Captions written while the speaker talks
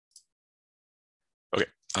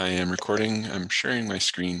I am recording, I'm sharing my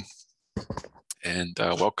screen, and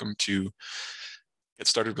welcome to Get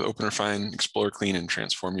Started with OpenRefine, Explore, Clean, and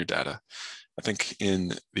Transform Your Data. I think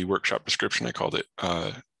in the workshop description, I called it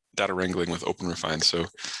Data Wrangling with OpenRefine, so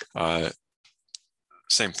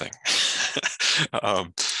same thing.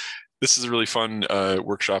 This is a really fun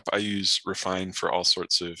workshop. I use Refine for all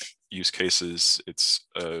sorts of use cases. It's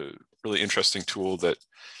a really interesting tool that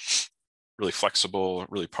really flexible,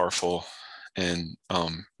 really powerful, and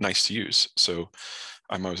nice to use. So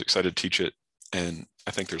I'm always excited to teach it. And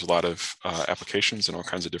I think there's a lot of applications in all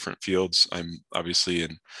kinds of different fields. I'm obviously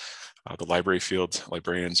in the library field.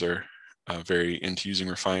 Librarians are very into using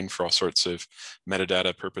Refine for all sorts of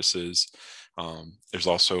metadata purposes. There's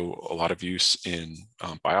also a lot of use in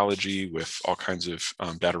biology with all kinds of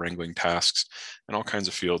data wrangling tasks and all kinds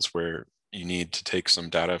of fields where you need to take some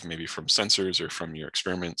data maybe from sensors or from your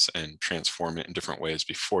experiments and transform it in different ways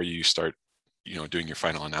before you start doing your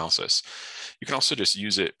final analysis. You can also just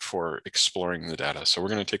use it for exploring the data. So we're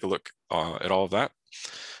going to take a look at all of that.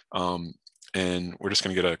 And we're just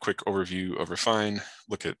going to get a quick overview of Refine,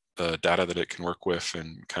 look at the data that it can work with,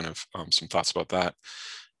 and kind of some thoughts about that.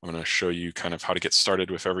 I'm going to show you kind of how to get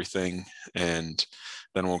started with everything, and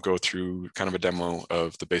then we'll go through kind of a demo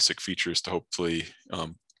of the basic features to hopefully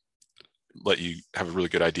let you have a really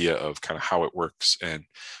good idea of kind of how it works and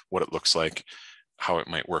what it looks like, how it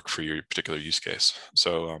might work for your particular use case.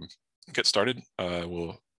 So get started.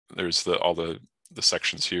 There's all the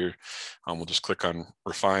sections here. We'll just click on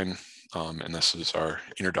Refine, and this is our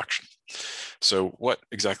introduction. So what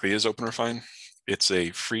exactly is OpenRefine? It's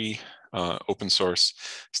a free open source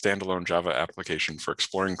standalone Java application for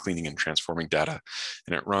exploring, cleaning, and transforming data,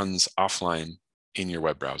 and it runs offline in your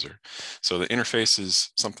web browser. So the interface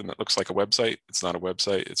is something that looks like a website. It's not a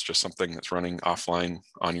website. It's just something that's running offline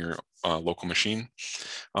on your local machine.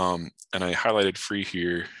 And I highlighted free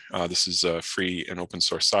here. This is free and open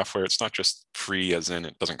source software. It's not just free as in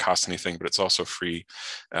it doesn't cost anything, but it's also free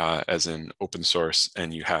as in open source,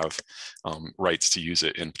 and you have rights to use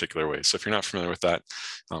it in particular ways. So if you're not familiar with that,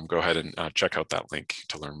 go ahead and check out that link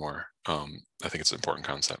to learn more. I think it's an important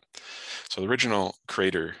concept. So the original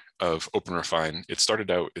creator of OpenRefine, it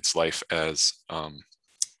started out its life as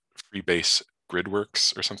Freebase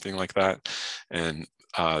GridWorks or something like that. And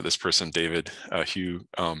this person, David Hugh,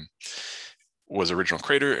 was original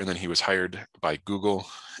creator, and then he was hired by Google.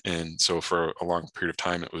 And so for a long period of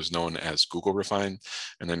time, it was known as Google Refine.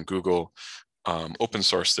 And then Google open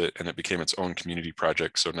sourced it, and it became its own community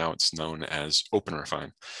project. So now it's known as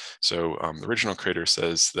OpenRefine. So the original creator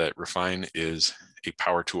says that Refine is a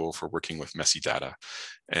power tool for working with messy data.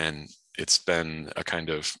 And it's been a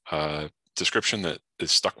kind of description that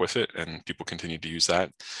is stuck with it, and people continue to use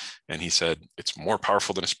that. And he said, it's more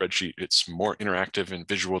powerful than a spreadsheet. It's more interactive and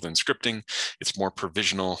visual than scripting. It's more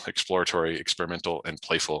provisional, exploratory, experimental, and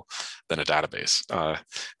playful than a database.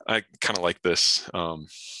 I kind of like this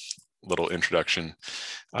little introduction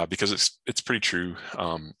because it's pretty true.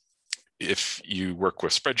 If you work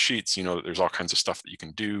with spreadsheets, you know that there's all kinds of stuff that you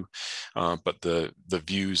can do, but the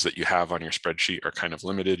views that you have on your spreadsheet are kind of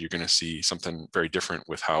limited. You're going to see something very different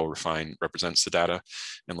with how Refine represents the data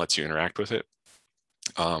and lets you interact with it.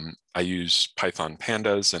 I use Python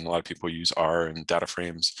pandas, and a lot of people use R and data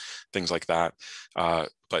frames, things like that.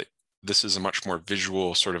 But this is a much more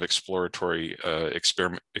visual sort of exploratory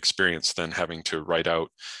experience than having to write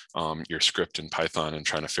out your script in Python and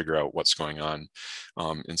trying to figure out what's going on.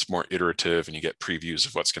 It's more iterative, and you get previews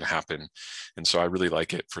of what's going to happen. And so I really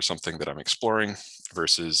like it for something that I'm exploring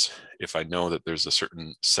versus if I know that there's a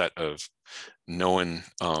certain set of known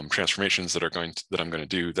transformations that I'm going to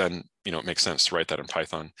do, then it makes sense to write that in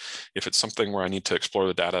Python. If it's something where I need to explore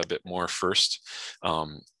the data a bit more first,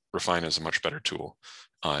 Refine is a much better tool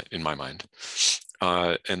in my mind.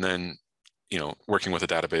 And then working with a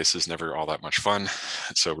database is never all that much fun.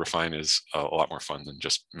 So Refine is a lot more fun than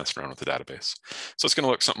just messing around with the database. So it's going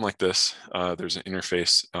to look something like this. There's an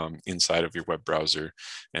interface inside of your web browser,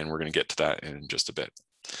 and we're going to get to that in just a bit.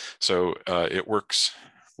 So it works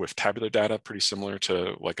with tabular data, pretty similar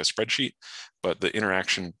to like a spreadsheet, but the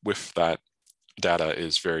interaction with that data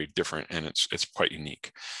is very different, and it's quite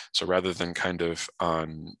unique. So rather than kind of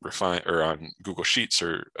on Refine or on Google Sheets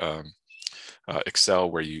or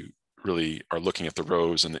Excel, where you really are looking at the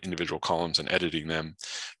rows and the individual columns and editing them,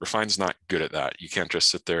 Refine's not good at that. You can't just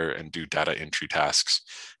sit there and do data entry tasks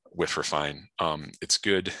with Refine. It's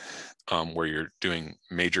good where you're doing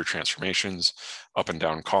major transformations up and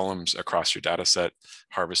down columns across your data set,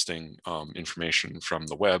 harvesting information from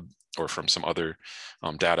the web or from some other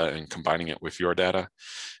data and combining it with your data.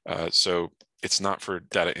 So it's not for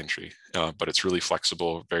data entry, but it's really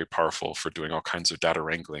flexible, very powerful for doing all kinds of data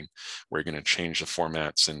wrangling, where you're going to change the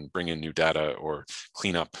formats and bring in new data or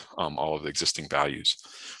clean up all of the existing values.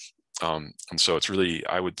 And so it's really,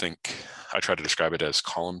 I would think, I try to describe it as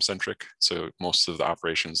column centric. So most of the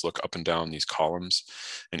operations look up and down these columns,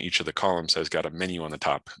 and each of the columns has got a menu on the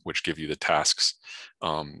top, which give you the tasks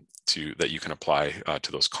that you can apply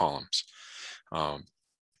to those columns.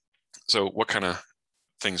 So what kind of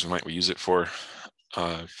things might we use it for?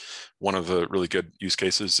 One of the really good use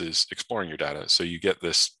cases is exploring your data. So you get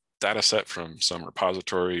this data set from some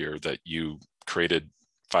repository or that you created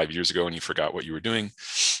 5 years ago and you forgot what you were doing.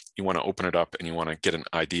 You want to open it up and you want to get an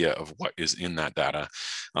idea of what is in that data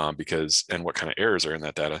and what kind of errors are in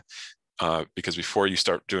that data. Because before you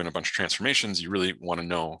start doing a bunch of transformations, you really want to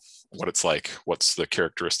know what it's like, what's the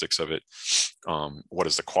characteristics of it, what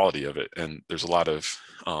is the quality of it. And there's a lot of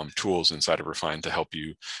tools inside of Refine to help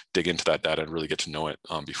you dig into that data and really get to know it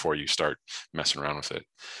before you start messing around with it.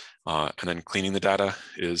 And then cleaning the data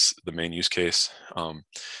is the main use case.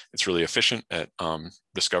 It's really efficient at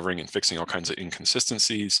discovering and fixing all kinds of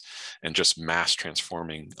inconsistencies and just mass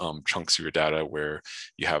transforming chunks of your data where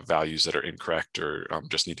you have values that are incorrect or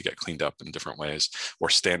just need to get cleaned up in different ways, or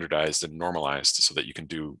standardized and normalized so that you can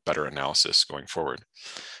do better analysis going forward.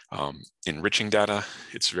 Enriching data,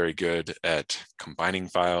 it's very good at combining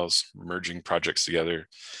files, merging projects together,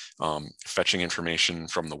 fetching information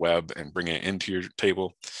from the web and bringing it into your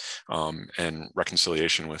table, and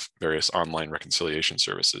reconciliation with various online reconciliation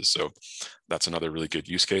services. So that's another really good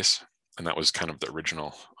use case. And that was kind of the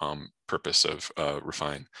original purpose of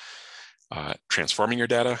Refine. Transforming your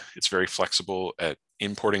data, it's very flexible at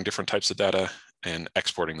importing different types of data and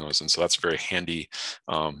exporting those. And so that's a very handy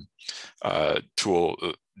tool.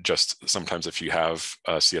 Just sometimes if you have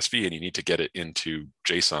a CSV and you need to get it into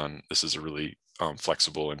JSON, this is a really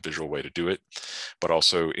flexible and visual way to do it. But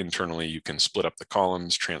also internally, you can split up the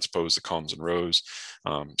columns, transpose the columns and rows,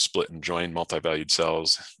 split and join multi-valued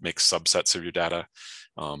cells, make subsets of your data.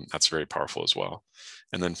 That's very powerful as well.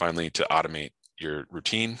 And then finally, to automate your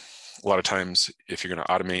routine. A lot of times, if you're going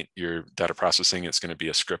to automate your data processing, it's going to be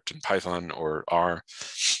a script in Python or R.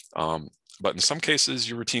 But in some cases,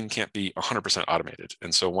 your routine can't be 100% automated.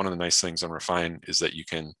 And so one of the nice things on Refine is that you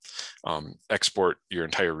can export your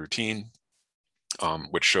entire routine,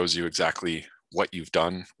 which shows you exactly what you've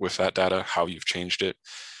done with that data, how you've changed it,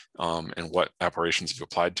 and what operations you've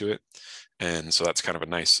applied to it. And so that's kind of a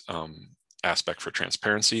nice aspect for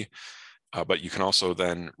transparency. But you can also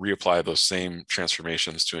then reapply those same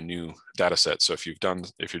transformations to a new data set. So if you're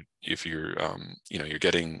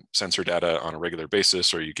getting sensor data on a regular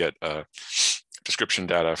basis, or you get description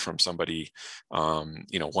data from somebody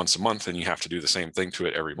once a month, and you have to do the same thing to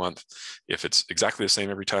it every month. If it's exactly the same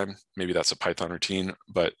every time, maybe that's a Python routine.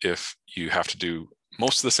 But if you have to do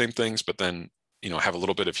most of the same things, but then have a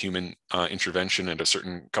little bit of human intervention at a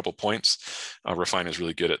certain couple points, Refine is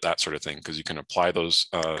really good at that sort of thing, because you can apply those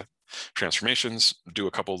transformations, do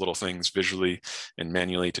a couple little things visually and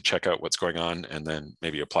manually to check out what's going on, and then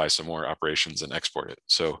maybe apply some more operations and export it.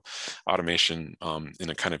 So automation in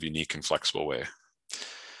a kind of unique and flexible way.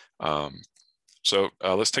 So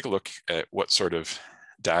let's take a look at what sort of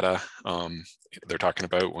data they're talking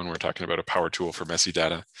about when we're talking about a power tool for messy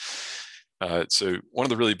data. So one of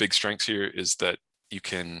the really big strengths here is that you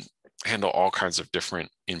can handle all kinds of different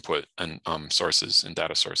input and sources and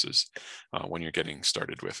data sources when you're getting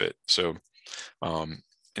started with it. So I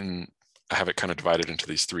have it kind of divided into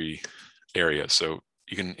these three areas. So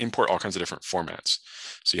you can import all kinds of different formats.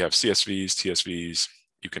 So you have CSVs, TSVs,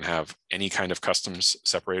 you can have any kind of customs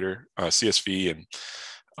separator. CSV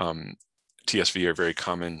and TSV are very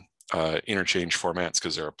common interchange formats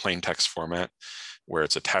because they're a plain text format where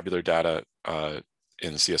it's a tabular data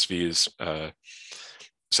in CSV is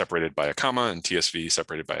separated by a comma and TSV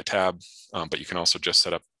separated by a tab. But you can also just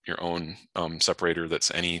set up your own separator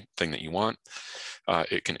that's anything that you want.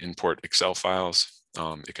 It can import Excel files.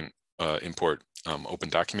 It can import open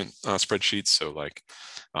document spreadsheets. So like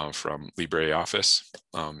from LibreOffice,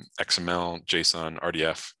 XML, JSON,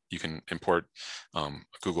 RDF. You can import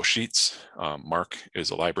Google Sheets. Mark is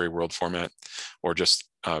a library world format, or just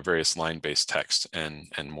various line-based text and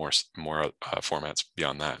more formats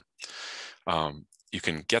beyond that. You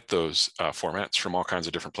can get those formats from all kinds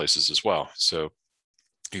of different places as well. So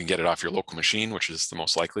you can get it off your local machine, which is the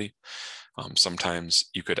most likely. Sometimes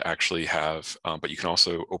you could actually have, but you can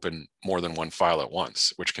also open more than one file at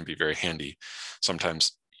once, which can be very handy.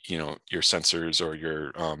 Sometimes, your sensors or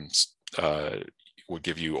your would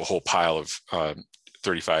give you a whole pile of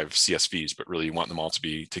 35 CSVs, but really you want them all to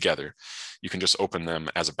be together. You can just open them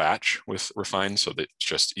as a batch with Refine so that it's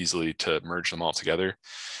just easily to merge them all together.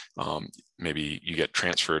 Maybe you get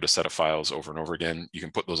transferred a set of files over and over again. You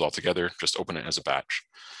can put those all together, just open it as a batch.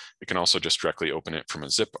 It can also just directly open it from a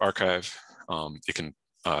zip archive. It can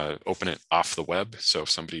open it off the web. So if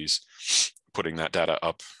somebody's putting that data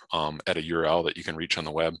up at a URL that you can reach on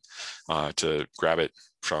the web to grab it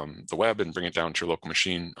from the web and bring it down to your local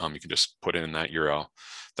machine, you can just put in that URL,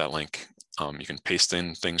 that link. You can paste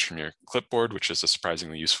in things from your clipboard, which is a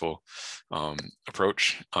surprisingly useful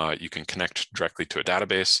approach. You can connect directly to a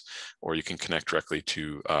database, or you can connect directly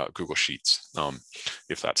to Google Sheets,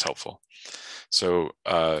 if that's helpful. So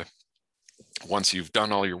once you've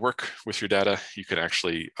done all your work with your data, you can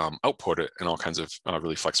actually output it in all kinds of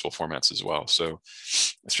really flexible formats as well. So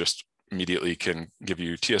it's just immediately can give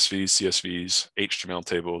you TSVs, CSVs, HTML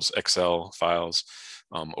tables, Excel files,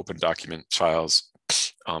 open document files.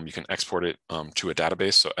 You can export it to a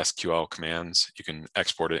database, so SQL commands. You can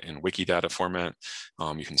export it in Wikidata format.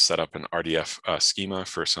 You can set up an RDF schema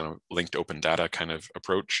for some linked open data kind of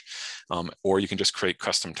approach, or you can just create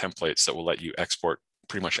custom templates that will let you export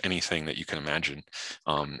pretty much anything that you can imagine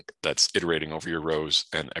that's iterating over your rows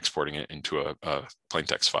and exporting it into a plain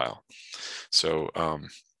text file. So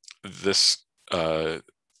this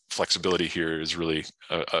flexibility here is really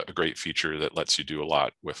a great feature that lets you do a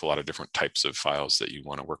lot with a lot of different types of files that you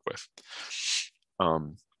want to work with.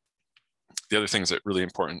 The other things that are really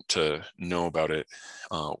important to know about it,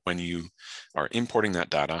 when you are importing that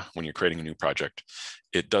data, when you're creating a new project,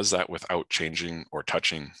 it does that without changing or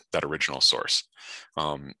touching that original source.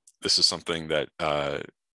 This is something that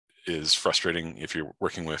is frustrating if you're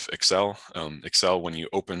working with Excel. Excel, when you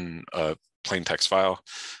open a plain text file,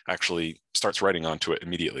 actually starts writing onto it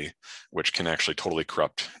immediately, which can actually totally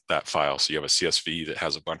corrupt that file. So you have a CSV that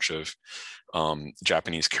has a bunch of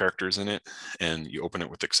Japanese characters in it, and you open it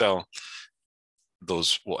with Excel,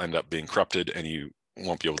 those will end up being corrupted and you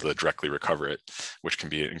won't be able to directly recover it, which can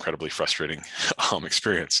be an incredibly frustrating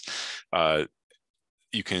experience. And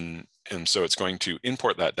so it's going to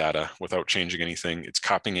import that data without changing anything. It's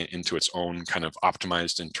copying it into its own kind of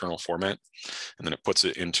optimized internal format, and then it puts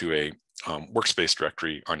it into a workspace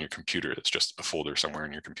directory on your computer. It's just a folder somewhere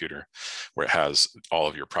in your computer where it has all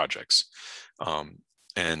of your projects.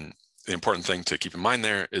 And the important thing to keep in mind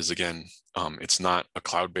there is, again, it's not a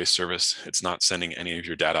cloud-based service. It's not sending any of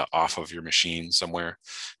your data off of your machine somewhere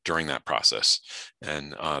during that process.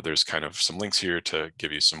 And there's kind of some links here to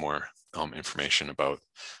give you some more information about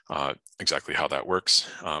exactly how that works.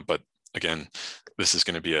 But again, this is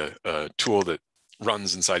going to be a tool that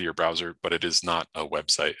runs inside of your browser, but it is not a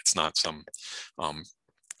website. It's not some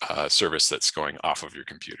service that's going off of your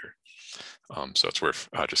computer. So it's worth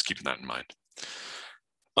just keeping that in mind.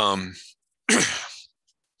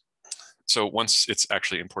 So once it's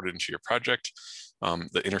actually imported into your project,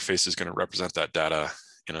 the interface is going to represent that data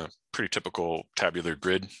in a pretty typical tabular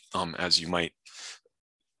grid, as you might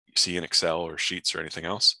see in Excel or Sheets or anything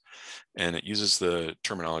else. And it uses the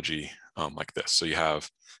terminology like this. So you have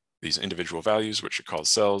these individual values, which it calls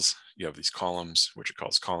cells. You have these columns, which it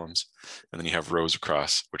calls columns. And then you have rows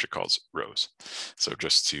across, which it calls rows. So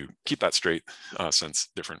just to keep that straight, since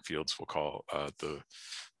different fields will call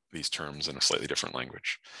these terms in a slightly different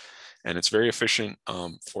language. And it's very efficient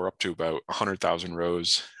for up to about 100,000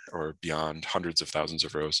 rows or beyond, hundreds of thousands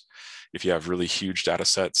of rows. If you have really huge data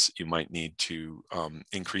sets, you might need to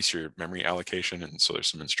increase your memory allocation. And so there's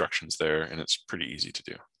some instructions there, and it's pretty easy to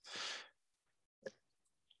do.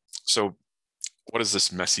 So what is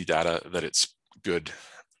this messy data that it's good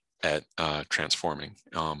at transforming?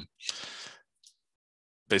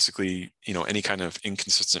 Basically, any kind of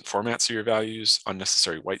inconsistent formats of your values,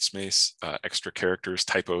 unnecessary white space, extra characters,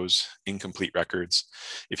 typos, incomplete records.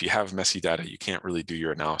 If you have messy data, you can't really do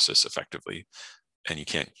your analysis effectively, and you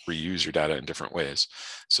can't reuse your data in different ways.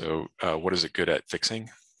 So what is it good at fixing?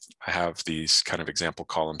 I have these kind of example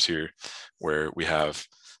columns here where we have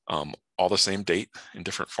all the same date in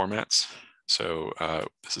different formats. So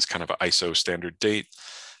this is kind of an ISO standard date.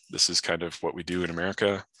 This is kind of what we do in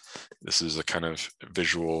America. This is a kind of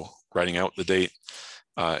visual writing out the date.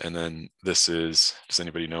 And then this is, does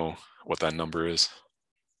anybody know what that number is?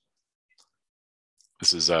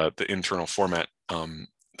 This is the internal format,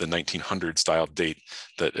 the 1900 style date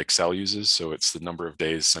that Excel uses. So it's the number of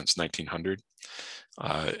days since 1900.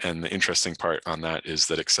 And the interesting part on that is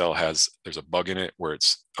that Excel there's a bug in it where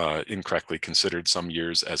it's incorrectly considered some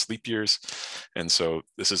years as leap years. And so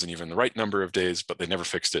this isn't even the right number of days, but they never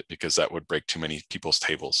fixed it because that would break too many people's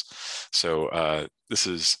tables. So this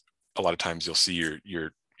is, a lot of times you'll see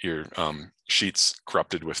your your sheet's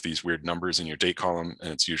corrupted with these weird numbers in your date column,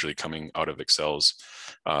 and it's usually coming out of Excel's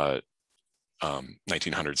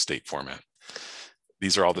 1900s date format.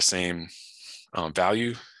 These are all the same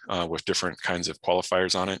value with different kinds of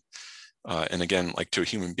qualifiers on it. And again, like to a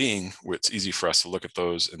human being, it's easy for us to look at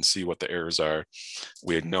those and see what the errors are.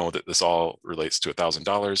 We know that this all relates to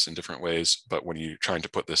 $1,000 in different ways, but when you're trying to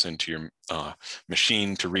put this into your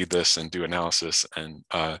machine to read this and do analysis and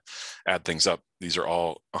add things up, these are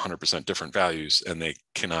all 100% different values, and they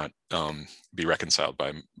cannot be reconciled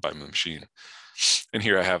by the machine. And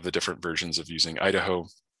here I have the different versions of using Idaho,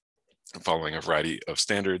 following a variety of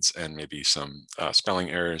standards and maybe some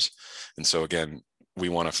spelling errors. And so again, we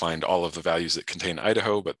want to find all of the values that contain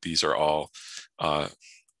Idaho, but these are all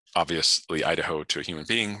obviously Idaho to a human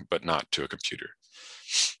being, but not to a computer.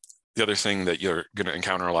 The other thing that you're going to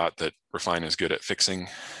encounter a lot that Refine is good at fixing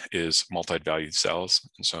is multi-valued cells.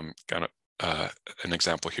 And so I'm kind of an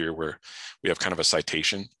example here where we have kind of a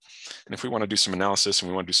citation. And if we want to do some analysis and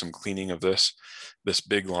we want to do some cleaning of this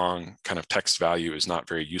big, long kind of text value is not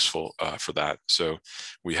very useful for that. So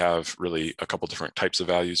we have really a couple different types of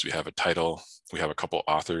values. We have a title, we have a couple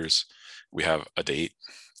authors, we have a date,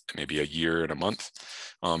 maybe a year and a month.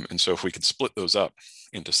 And so if we could split those up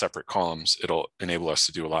into separate columns, it'll enable us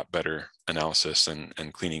to do a lot better analysis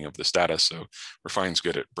and cleaning of this data. So Refine's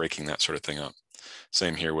good at breaking that sort of thing up.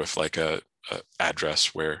 Same here with like a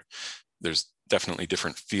address where there's definitely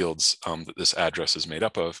different fields that this address is made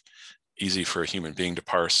up of. Easy for a human being to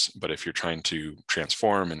parse, but if you're trying to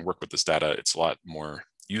transform and work with this data, it's a lot more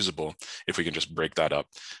usable if we can just break that up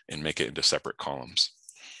and make it into separate columns.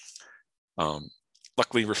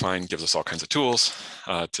 Luckily, Refine gives us all kinds of tools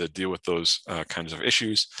to deal with those kinds of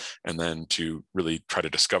issues, and then to really try to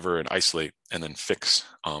discover and isolate and then fix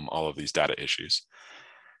all of these data issues.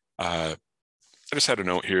 I just had a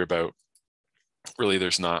note here about really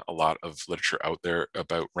there's not a lot of literature out there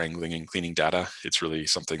about wrangling and cleaning data. It's really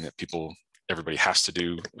something that everybody has to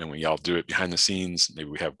do, and we all do it behind the scenes. Maybe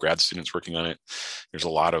we have grad students working on it. There's a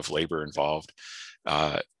lot of labor involved.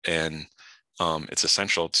 And it's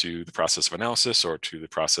essential to the process of analysis or to the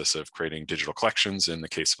process of creating digital collections in the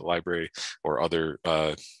case of a library or other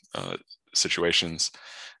situations.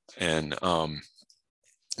 And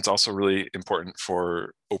it's also really important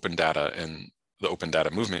for open data and the open data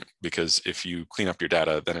movement, because if you clean up your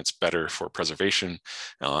data, then it's better for preservation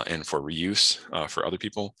and for reuse for other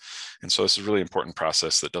people. And so this is a really important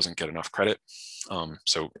process that doesn't get enough credit.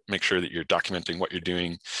 So make sure that you're documenting what you're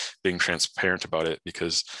doing, being transparent about it,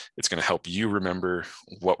 because it's going to help you remember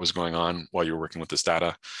what was going on while you're working with this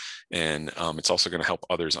data. And it's also going to help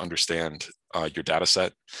others understand your data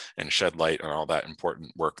set and shed light on all that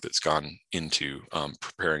important work that's gone into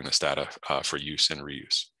preparing this data for use and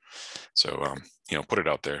reuse. So, put it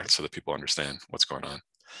out there so that people understand what's going on.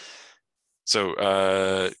 So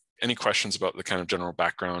any questions about the kind of general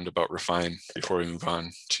background about Refine before we move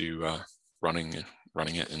on to running it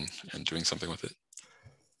and doing something with it?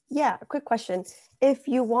 Yeah, quick question. If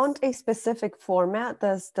you want a specific format,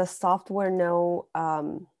 does the software know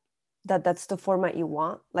that that's the format you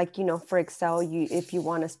want? Like, for Excel, if you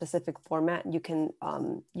want a specific format, you can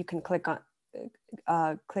click on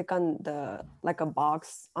the like a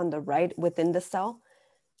box on the right within the cell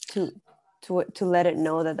to let it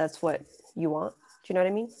know that that's what you want. Do you know what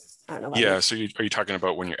I mean? I don't know. Yeah. So are you talking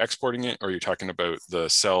about when you're exporting it, or are you talking about the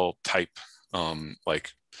cell type,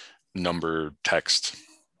 like number, text,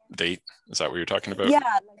 date? Is that what you're talking about? Yeah.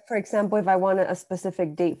 Like for example, if I want a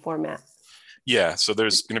specific date format. Yeah. So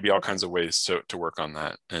there's going to be all kinds of ways to work on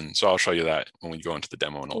that. And so I'll show you that when we go into the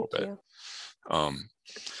demo in a little bit.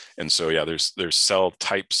 And so, yeah, there's cell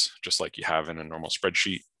types, just like you have in a normal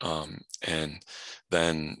spreadsheet. And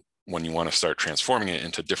then when you want to start transforming it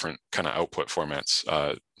into different kind of output formats,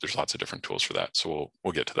 there's lots of different tools for that. So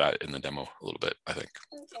we'll get to that in the demo a little bit, I think.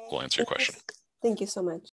 We'll answer your question. Thank you so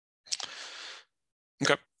much.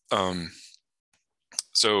 Okay.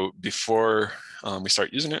 So before we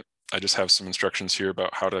start using it, I just have some instructions here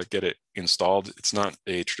about how to get it installed. It's not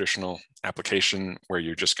a traditional application where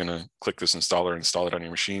you're just going to click this installer, install it on your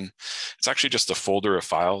machine. It's actually just a folder of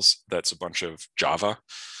files that's a bunch of Java,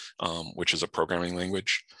 which is a programming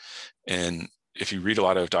language. And if you read a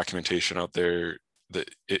lot of documentation out there that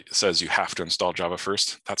it says you have to install Java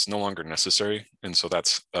first, that's no longer necessary. And so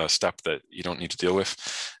that's a step that you don't need to deal with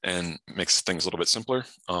and makes things a little bit simpler.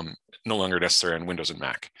 No longer necessary on Windows and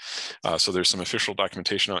Mac. So there's some official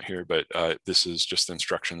documentation out here, but this is just the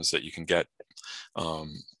instructions that you can get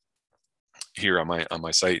here on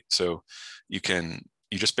my site. So you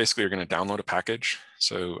just basically are going to download a package.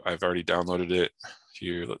 So I've already downloaded it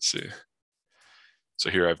here. Let's see. So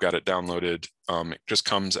here I've got it downloaded. It just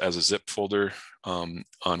comes as a zip folder on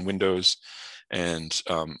Windows, and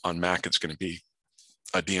on Mac it's going to be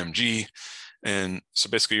a DMG. And so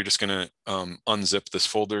basically you're just going to unzip this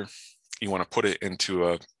folder. You want to put it into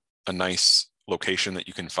a nice location that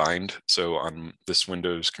you can find. So on this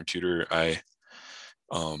Windows computer, I've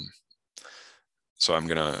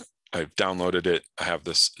downloaded it. I have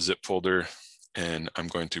this zip folder, and I'm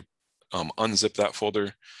going to unzip that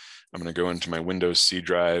folder. I'm going to go into my Windows C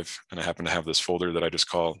drive, and I happen to have this folder that I just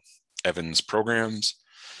call Evans Programs.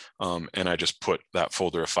 And I just put that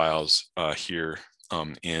folder of files here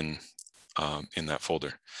in that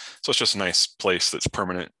folder. So it's just a nice place that's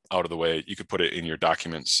permanent, out of the way. You could put it in your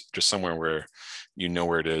documents, just somewhere where you know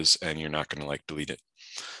where it is and you're not going to like delete it.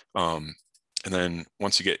 And then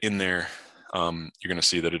once you get in there, you're going to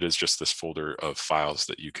see that it is just this folder of files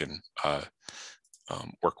that you can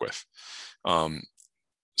work with.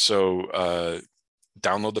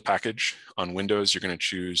 Download the package. On Windows, you're going to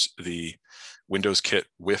choose the Windows kit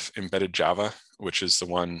with embedded Java, which is the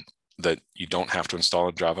one that you don't have to install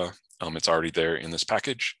in Java. It's already there in this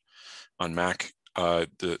package. On Mac, you're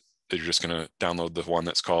just going to download the one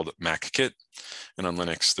that's called Mac Kit. And on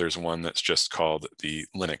Linux, there's one that's just called the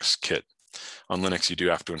Linux Kit. On Linux, you do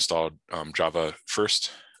have to install Java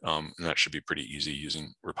first, and that should be pretty easy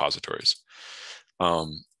using repositories.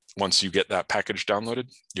 Once you get that package downloaded,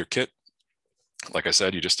 your kit, like I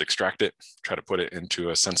said, you just extract it, try to put it into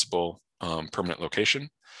a sensible permanent location.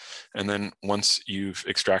 And then once you've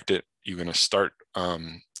extracted, you're going to start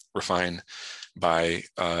Refine by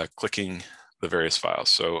clicking the various files.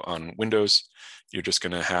 So on Windows, you're just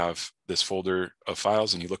going to have this folder of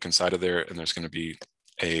files, and you look inside of there, and there's going to be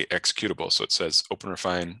a executable. So it says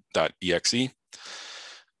openrefine.exe,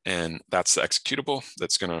 and that's the executable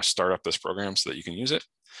that's going to start up this program so that you can use it.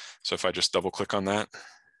 So if I just double click on that,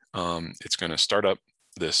 it's going to start up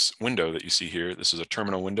this window that you see here. This is a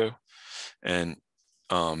terminal window, and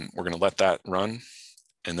we're going to let that run.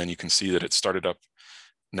 And then you can see that it started up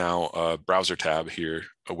now a browser tab here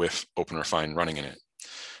with OpenRefine running in it.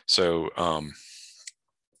 So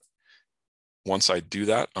once I do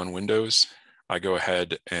that on Windows, I go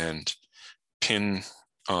ahead and pin,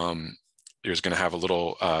 there's going to have a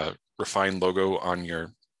little Refine logo on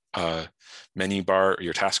your menu bar or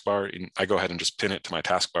your taskbar. And I go ahead and just pin it to my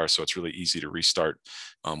taskbar, so it's really easy to restart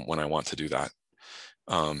when I want to do that.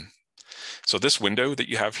 So this window that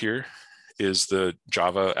you have here is the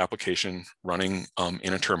Java application running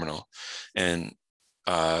in a terminal. And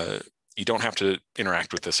you don't have to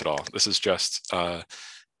interact with this at all. This is just,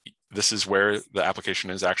 this is where the application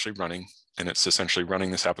is actually running. And it's essentially running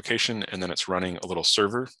this application, and then it's running a little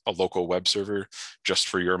server, a local web server just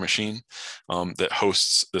for your machine that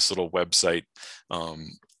hosts this little website or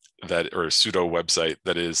a pseudo website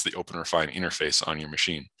that is the OpenRefine interface on your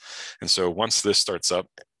machine. And so once this starts up,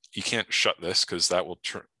 you can't shut this because that will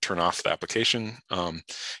turn off the application.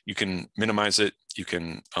 You can minimize it. You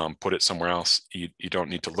can put it somewhere else. You don't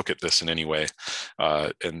need to look at this in any way.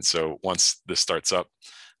 And so once this starts up,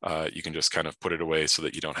 you can just kind of put it away so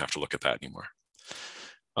that you don't have to look at that anymore.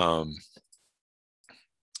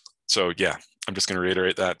 So yeah, I'm just going to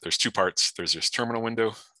reiterate that. There's two parts. There's this terminal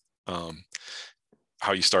window.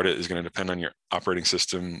 How you start it is going to depend on your operating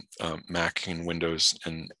system. Mac and Windows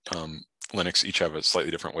and Linux each have a slightly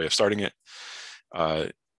different way of starting it,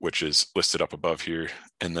 which is listed up above here.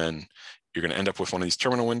 And then you're going to end up with one of these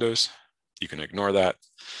terminal windows. You can ignore that.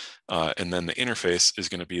 And then the interface is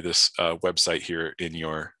going to be this website here in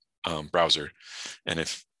your browser. And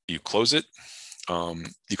if you close it,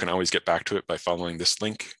 you can always get back to it by following this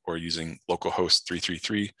link or using localhost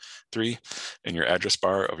 3333 in your address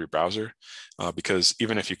bar of your browser. Because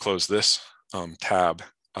even if you close this tab,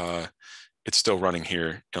 it's still running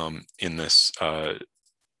here in this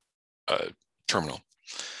terminal.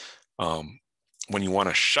 When you want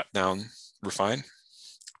to shut down Refine,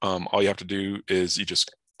 all you have to do is you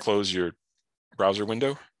just close your browser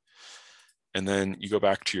window, and then you go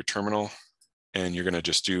back to your terminal, and you're going to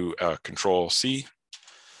just do Control-C,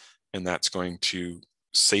 and that's going to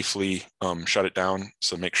safely shut it down.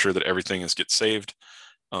 So make sure that everything gets saved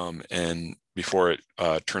and before it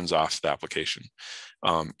turns off the application.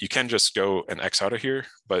 You can just go and X out of here,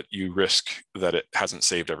 but you risk that it hasn't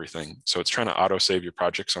saved everything. So it's trying to auto-save your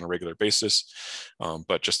projects on a regular basis,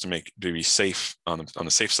 but just to be safe on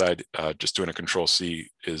the safe side, just doing a Control-C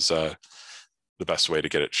is the best way to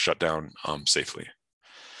get it shut down safely.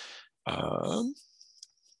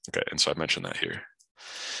 Okay, and so I mentioned that here.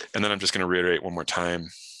 And then I'm just going to reiterate one more time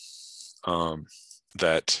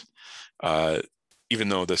that even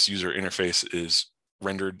though this user interface is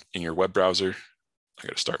rendered in your web browser, I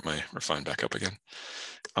got to start my Refine back up again.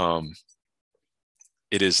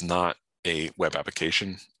 It is not a web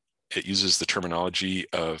application. It uses the terminology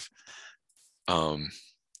of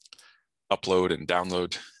upload and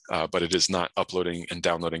download, but it is not uploading and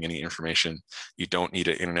downloading any information. You don't need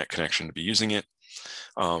an internet connection to be using it.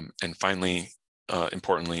 And finally,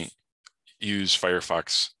 importantly, use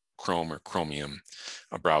Firefox, Chrome, or Chromium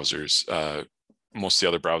browsers. Most of the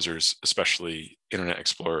other browsers, especially Internet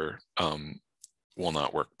Explorer, will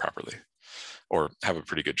not work properly or have a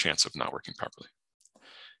pretty good chance of not working properly.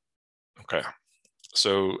 Okay,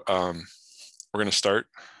 so we're going to start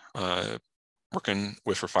working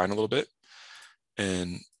with Refine a little bit.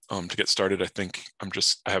 And to get started, I think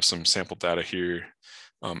I have some sample data here,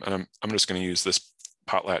 and I'm just going to use this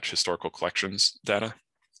Potlatch historical collections data,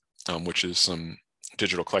 which is some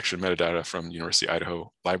digital collection metadata from the University of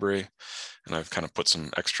Idaho library, and I've kind of put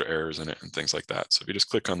some extra errors in it and things like that. So if you just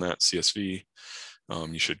click on that CSV,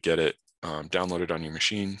 you should get it downloaded on your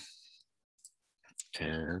machine.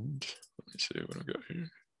 And let me see what I've got here.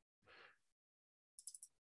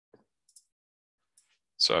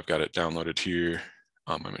 So I've got it downloaded here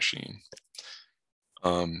on my machine.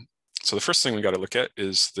 So the first thing we got to look at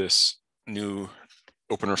is this new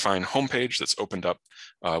OpenRefine homepage that's opened up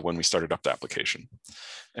when we started up the application.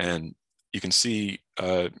 And you can see,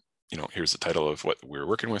 here's the title of what we're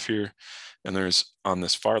working with here. And there's, on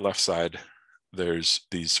this far left side, there's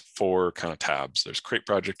these 4 kind of tabs. There's Create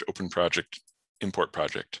Project, Open Project, Import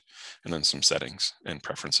Project, and then some settings and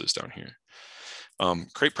preferences down here.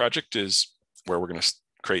 Create Project is where we're going to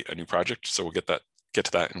create a new project. So we'll get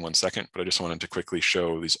to that in 1 second, but I just wanted to quickly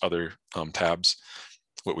show these other tabs,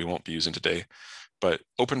 what we won't be using today. But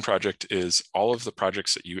Open Project is all of the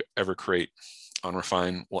projects that you ever create on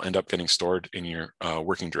Refine will end up getting stored in your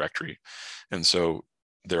working directory. And so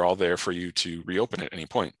they're all there for you to reopen at any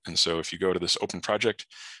point. And so if you go to this Open Project,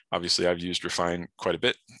 obviously I've used Refine quite a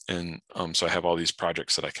bit. And so I have all these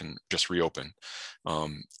projects that I can just reopen.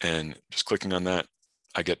 And just clicking on that,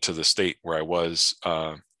 I get to the state where I was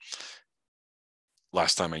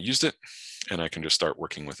last time I used it, and I can just start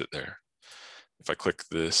working with it there. If I click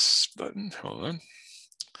this button, hold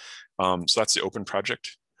on. So that's the Open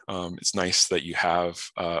Project. It's nice that you have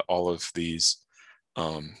all of these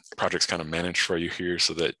projects kind of managed for you here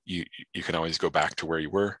so that you can always go back to where you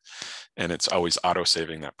were. And it's always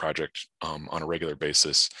auto-saving that project on a regular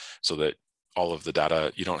basis so that all of the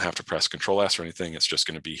data, you don't have to press Control-S or anything. It's just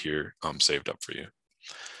going to be here saved up for you.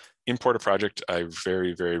 Import a project, I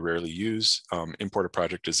very, very rarely use. Import a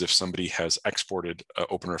project is if somebody has exported an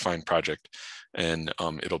OpenRefine project, and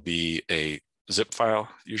it'll be a zip file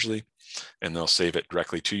usually, and they'll save it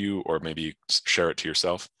directly to you, or maybe share it to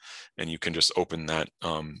yourself, and you can just open that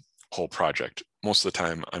whole project. Most of the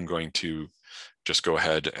time, I'm going to just go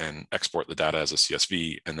ahead and export the data as a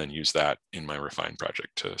CSV and then use that in my Refine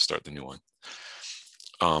project to start the new one.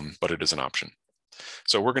 But it is an option.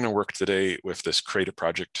 So we're going to work today with this Create a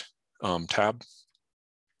Project tab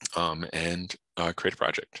and Create a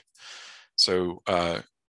Project. So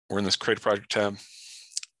we're in this Create a Project tab.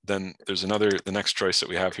 Then there's the next choice that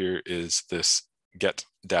we have here is this Get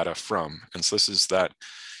Data From. And so this is that,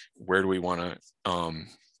 where do we want to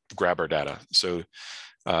grab our data? So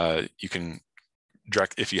you can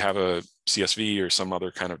direct, if you have a CSV or some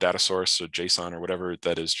other kind of data source, or JSON or whatever,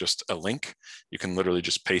 that is just a link, you can literally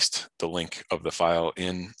just paste the link of the file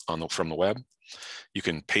in from the web. You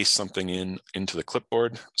can paste something into the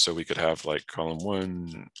clipboard. So we could have like column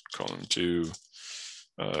 1, column 2,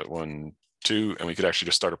 1, 2, and we could actually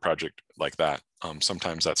just start a project like that.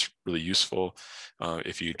 Sometimes that's really useful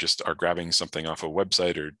if you just are grabbing something off a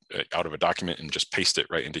website or out of a document and just paste it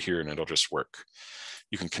right into here and it'll just work.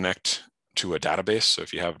 You can connect to a database. So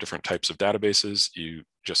if you have different types of databases, you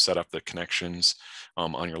just set up the connections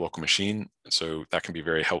on your local machine. So that can be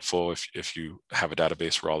very helpful if you have a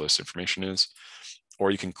database where all this information is.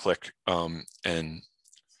 Or you can click and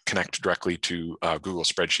connect directly to Google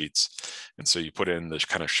Spreadsheets. And so you put in the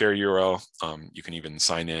kind of share URL. You can even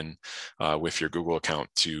sign in with your Google account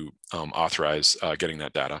to authorize getting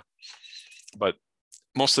that data. But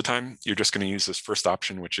most of the time, you're just going to use this first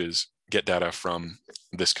option, which is get data from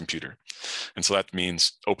this computer. And so that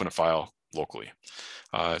means open a file locally.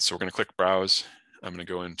 So we're going to click Browse. I'm going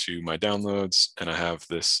to go into my downloads, and I have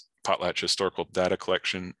this Potlatch historical data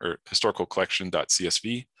collection, or historical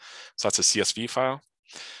collection.csv. So that's a CSV file.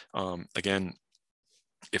 Again,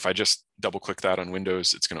 if I just double click that on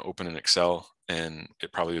Windows, it's going to open in Excel, and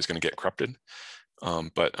it probably is going to get corrupted.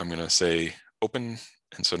 But I'm going to say open.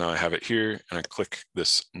 And so now I have it here, and I click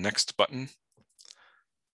this next button,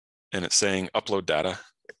 and it's saying upload data.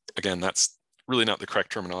 Again, that's really not the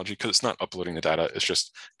correct terminology because it's not uploading the data, it's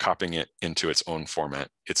just copying it into its own format.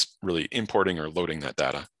 It's really importing or loading that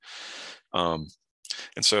data.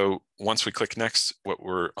 And so once we click next,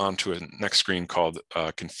 we're onto a next screen called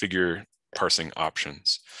configure parsing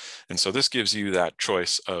options. And so this gives you that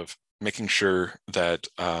choice of making sure that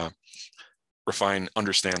Refine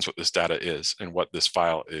understands what this data is and what this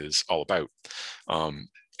file is all about.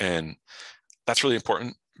 And that's really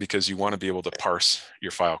important because you want to be able to parse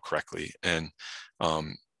your file correctly. And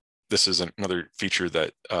this is another feature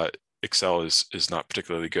that Excel is not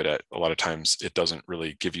particularly good at. A lot of times it doesn't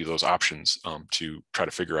really give you those options to try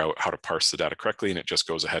to figure out how to parse the data correctly, and it just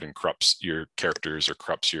goes ahead and corrupts your characters or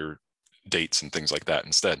corrupts your dates and things like that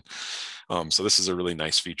instead. So this is a really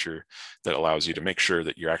nice feature that allows you to make sure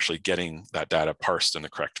that you're actually getting that data parsed in the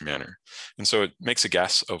correct manner. And so it makes a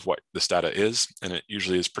guess of what this data is, and it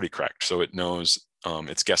usually is pretty correct. So it knows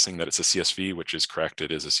it's guessing that it's a CSV, which is correct.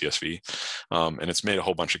 It is a CSV, and it's made a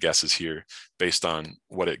whole bunch of guesses here based on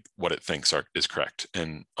what it thinks is correct.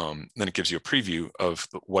 And then it gives you a preview of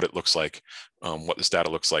what it looks like, what this data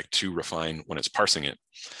looks like to Refine when it's parsing it.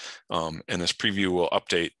 And this preview will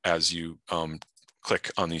update as you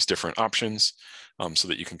click on these different options, so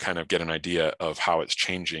that you can kind of get an idea of how it's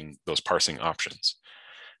changing those parsing options.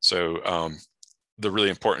 So the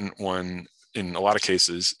really important one in a lot of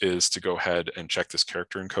cases is to go ahead and check this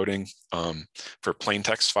character encoding for plain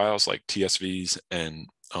text files like TSVs and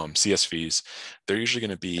CSVs. They're usually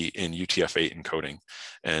going to be in UTF-8 encoding.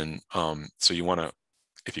 And so you want to,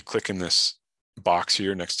 if you click in this box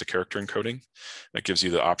here next to character encoding, that gives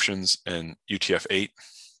you the options, and UTF-8,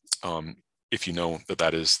 if you know that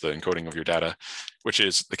that is the encoding of your data, which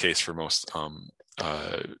is the case for most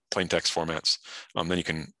plain text formats, then you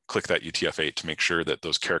can click that UTF-8 to make sure that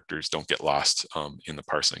those characters don't get lost in the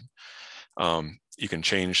parsing. You can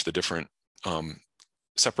change the different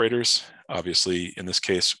separators. Obviously, in this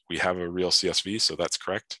case, we have a real CSV, so that's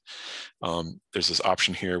correct. There's this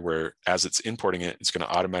option here where as it's importing it, it's going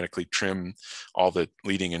to automatically trim all the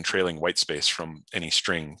leading and trailing white space from any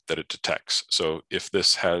string that it detects. So if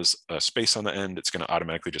this has a space on the end, it's going to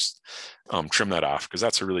automatically just trim that off, because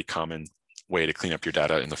that's a really common way to clean up your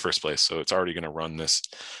data in the first place. So it's already going to run this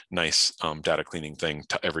nice data cleaning thing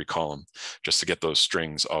to every column just to get those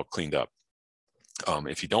strings all cleaned up.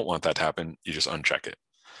 If you don't want that to happen, you just uncheck it.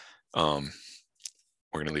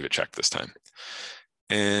 We're going to leave it checked this time.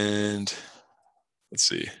 And let's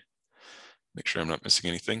see, make sure I'm not missing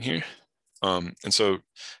anything here. And so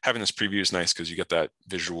having this preview is nice because you get that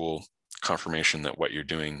visual confirmation that what you're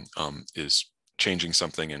doing is changing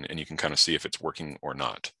something, and you can kind of see if it's working or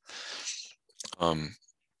not.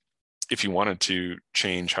 If you wanted to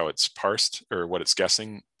change how it's parsed or what it's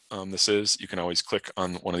guessing this is, you can always click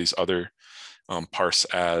on one of these other parse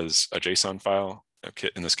as a JSON file.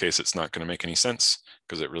 In this case, it's not going to make any sense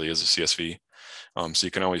because it really is a CSV. So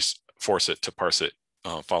you can always force it to parse it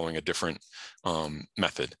following a different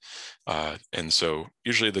method. And so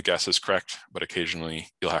usually the guess is correct, but occasionally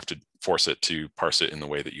you'll have to force it to parse it in the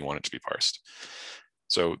way that you want it to be parsed.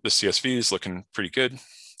 So the CSV is looking pretty good.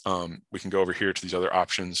 We can go over here to these other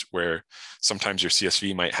options where sometimes your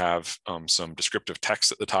CSV might have some descriptive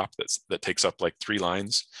text at the top that takes up like 3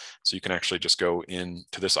 lines. So you can actually just go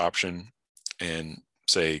into this option and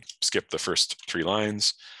say, skip the first 3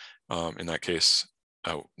 lines. In that case,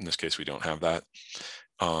 in this case, we don't have that.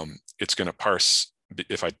 It's going to parse,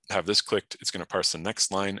 if I have this clicked, it's going to parse the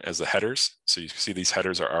next line as the headers. So you see these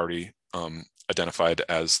headers are already identified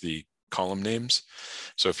as the column names.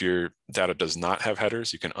 So if your data does not have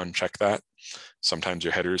headers, you can uncheck that. Sometimes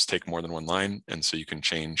your headers take more than 1 line, and so you can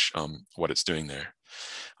change what it's doing there.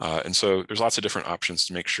 And so there's lots of different options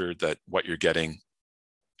to make sure that what you're getting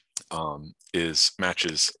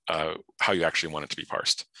matches how you actually want it to be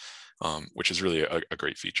parsed, which is really a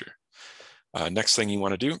great feature. Next thing you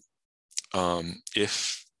want to do,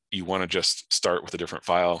 if you want to just start with a different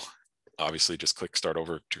file, obviously just click start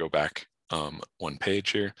over to go back 1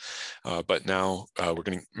 page here. But now we're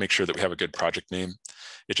going to make sure that we have a good project name.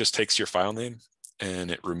 It just takes your file name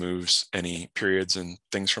and it removes any periods and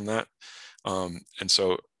things from that. And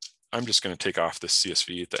so I'm just going to take off this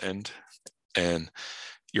CSV at the end. And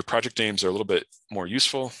your project names are a little bit more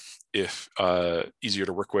useful, if easier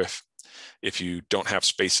to work with, if you don't have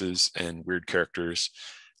spaces and weird characters.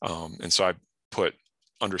 And so I put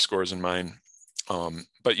underscores in mine.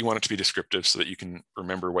 But you want it to be descriptive so that you can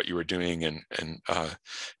remember what you were doing and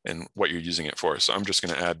what you're using it for. So I'm just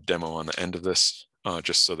going to add demo on the end of this,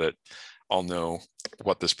 just so that I'll know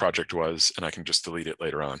what this project was and I can just delete it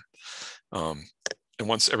later on. And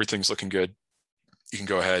once everything's looking good, you can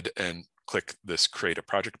go ahead and click this create a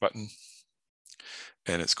project button.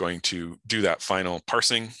 and it's going to do that final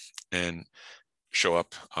parsing and show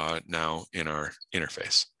up now in our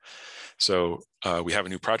interface. So we have a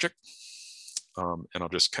new project, and I'll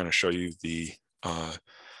just kind of show you the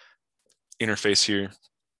interface here.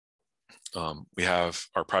 We have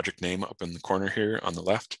our project name up in the corner here on the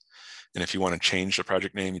left. And if you want to change the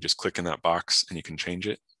project name, you just click in that box and you can change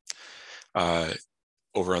it.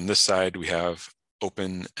 Over on this side, we have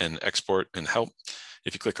open and export and help.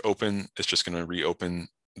 If you click open, it's just going to reopen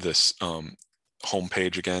this home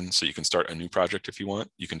page again, so you can start a new project if you want.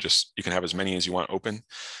 You can have as many as you want open.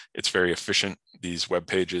 It's very efficient. These web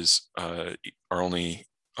pages are only,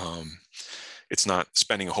 it's not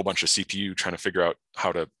spending a whole bunch of CPU trying to figure out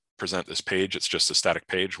how to present this page. It's just a static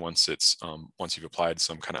page once it's once you've applied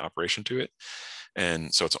some kind of operation to it.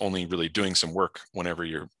 And so it's only really doing some work whenever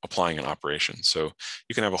you're applying an operation. So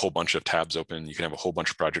you can have a whole bunch of tabs open, you can have a whole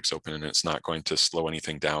bunch of projects open, and it's not going to slow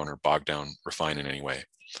anything down or bog down Refine in any way.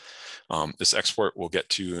 This export we'll get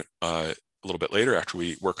to a little bit later after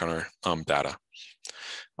we work on our data.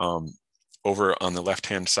 Over on the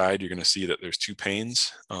left-hand side, you're going to see that there's two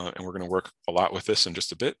panes, and we're going to work a lot with this in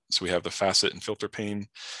just a bit. So we have the facet and filter pane,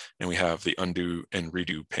 and we have the undo and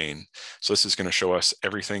redo pane. So this is going to show us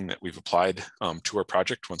everything that we've applied to our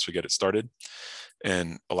project once we get it started,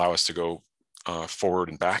 and allow us to go forward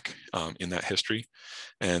and back in that history.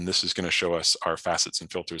 And this is going to show us our facets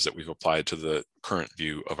and filters that we've applied to the current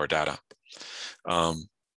view of our data. And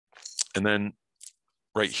then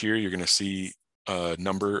right here, you're going to see a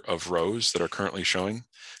number of rows that are currently showing. And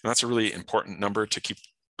that's a really important number to keep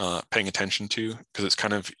paying attention to, because it's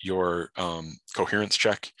kind of your coherence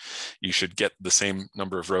check. You should get the same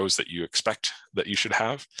number of rows that you expect that you should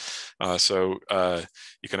have. So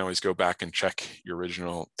you can always go back and check your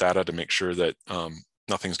original data to make sure that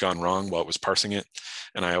nothing's gone wrong while it was parsing it.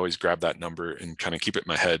 And I always grab that number and kind of keep it in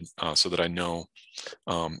my head so that I know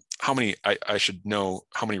how many, I should know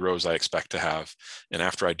how many rows I expect to have. And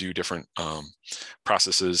after I do different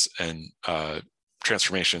processes and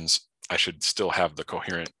transformations, I should still have the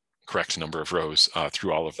coherent, correct number of rows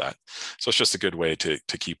through all of that. So it's just a good way to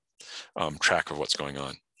keep track of what's going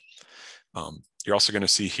on. You're also going to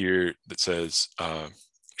see here that says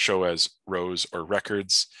show as rows or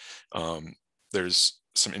records. There's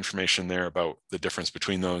some information there about the difference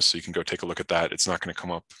between those, so you can go take a look at that. It's not going to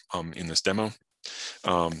come up in this demo.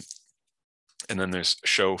 And then there's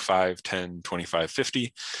show 5, 10, 25,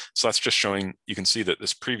 50. So that's just showing, you can see that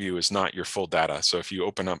this preview is not your full data. So if you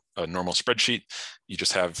open up a normal spreadsheet, you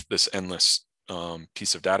just have this endless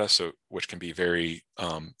piece of data, so which can be very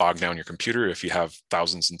bog down your computer if you have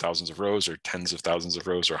thousands and thousands of rows or tens of thousands of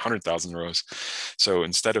rows or 100,000 rows. So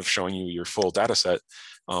instead of showing you your full data set,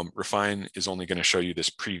 Refine is only going to show you this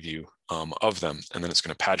preview of them, and then it's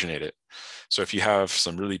going to paginate it. So if you have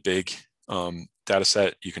some really big data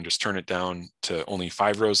set, you can just turn it down to only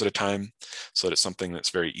 5 rows at a time, so that it's something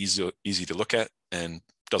that's very easy to look at and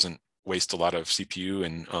doesn't waste a lot of CPU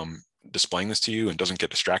and displaying this to you and doesn't get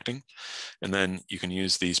distracting. And then you can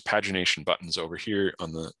use these pagination buttons over here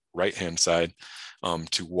on the right-hand side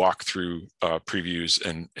to walk through previews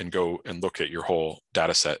and go and look at your whole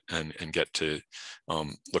data set and get to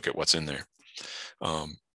look at what's in there.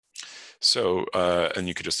 And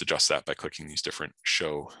you could just adjust that by clicking these different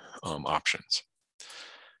show options.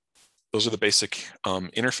 Those are the basic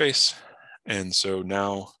interface. And so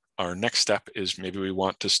now our next step is maybe we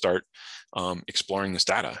want to start exploring this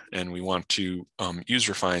data, and we want to use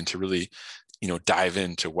Refine to really, dive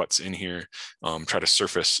into what's in here, try to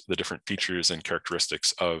surface the different features and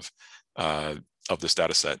characteristics of this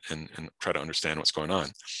data set and try to understand what's going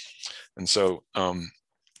on. And so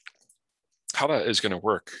how that is going to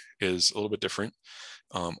work is a little bit different.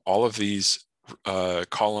 All of these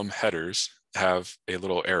column headers have a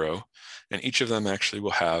little arrow, and each of them actually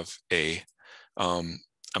will have a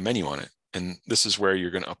menu on it. And this is where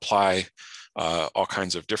you're going to apply all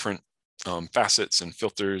kinds of different facets and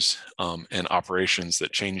filters and operations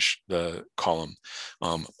that change the column,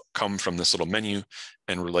 come from this little menu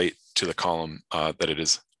and relate to the column that it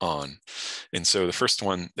is on. And so the first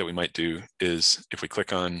one that we might do is if we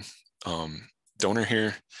click on donor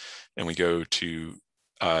here and we go to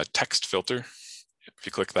text filter, if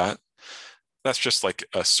you click that, that's just like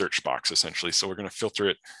a search box essentially. So we're going to filter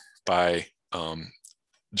it by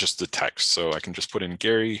just the text. So I can just put in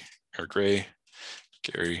Gary or Gray,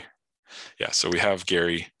 Gary. Yeah, so we have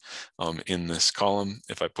Gary in this column.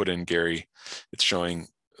 If I put in Gary, it's showing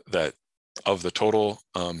that of the total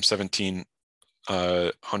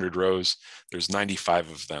 1,700 rows, there's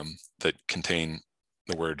 95 of them that contain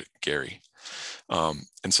the word Gary. And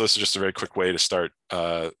so this is just a very quick way to start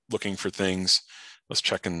looking for things. Let's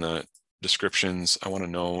check in the descriptions, I want to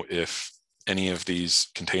know if any of these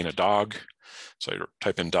contain a dog. So I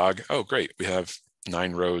type in dog. Oh, great. We have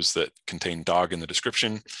 9 rows that contain dog in the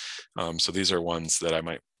description. So these are ones that I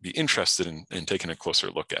might be interested in taking a closer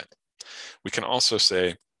look at. We can also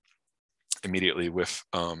say immediately with,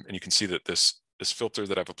 and you can see that this filter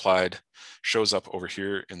that I've applied shows up over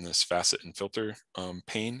here in this facet and filter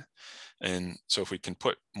pane. And so if we can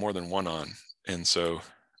put more than one on, and so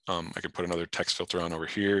I could put another text filter on over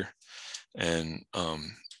here, and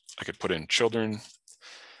I could put in children.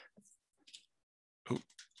 Ooh,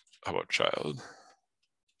 how about child?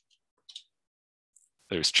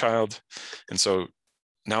 There's child. And so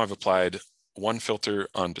now I've applied one filter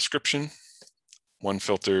on description, one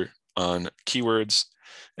filter on keywords.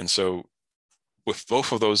 And so with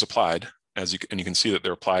both of those applied, and you can see that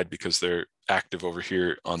they're applied because they're active over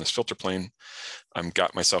here on this filter plane, I've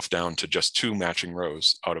got myself down to just 2 matching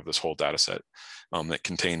rows out of this whole data set that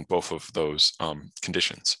contain both of those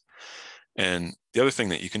conditions. And the other thing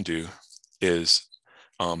that you can do is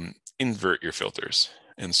invert your filters.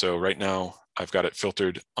 And so right now I've got it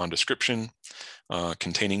filtered on description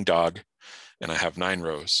containing dog, and I have 9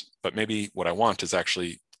 rows. But maybe what I want is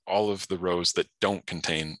actually all of the rows that don't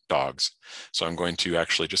contain dogs. So I'm going to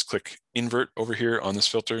actually just click invert over here on this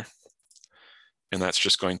filter. And that's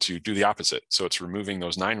just going to do the opposite. So it's removing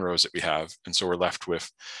those 9 rows that we have. And so we're left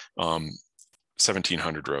with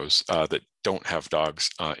 1,700 rows that don't have dogs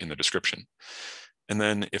in the description. And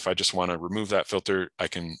then if I just want to remove that filter, I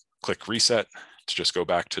can click reset to just go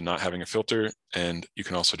back to not having a filter. And you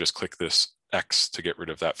can also just click this X to get rid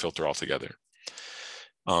of that filter altogether.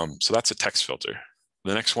 So that's a text filter.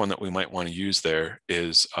 The next one that we might want to use there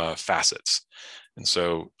is facets. And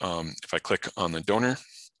so if I click on the donor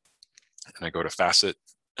and I go to facet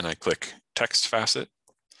and I click text facet,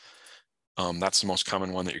 that's the most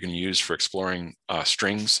common one that you're going to use for exploring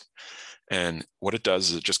strings. And what it does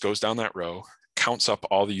is it just goes down that row, counts up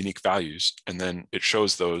all the unique values, and then it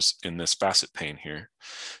shows those in this facet pane here.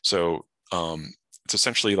 So it's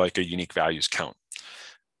essentially like a unique values count.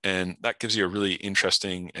 And that gives you a really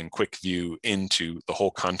interesting and quick view into the whole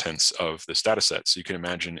contents of this data set. So you can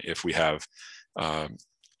imagine if we have,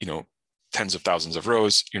 tens of thousands of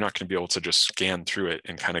rows, you're not going to be able to just scan through it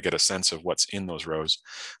and kind of get a sense of what's in those rows.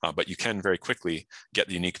 But you can very quickly get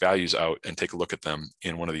the unique values out and take a look at them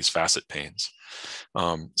in one of these facet panes.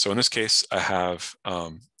 So in this case, I have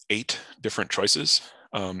 8 different choices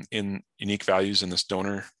in unique values in this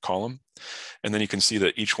donor column. And then you can see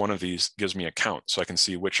that each one of these gives me a count. So I can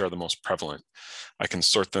see which are the most prevalent. I can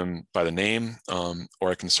sort them by the name, or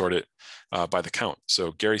I can sort it by the count.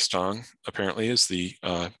 So Gary Strong apparently is the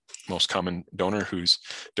most common donor who's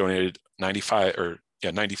donated 95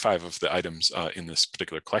 of the items in this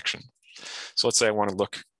particular collection. So let's say I want to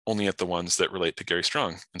look only at the ones that relate to Gary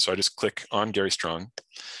Strong. And so I just click on Gary Strong,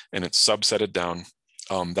 and it's subsetted down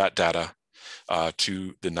that data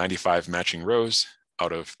to the 95 matching rows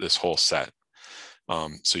out of this whole set.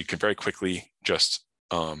 So you can very quickly just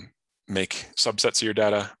make subsets of your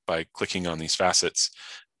data by clicking on these facets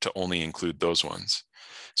to only include those ones.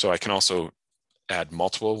 So I can also add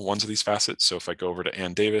multiple ones of these facets. So if I go over to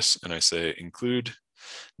Ann Davis and I say include,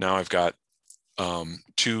 now I've got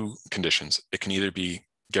 2 conditions. It can either be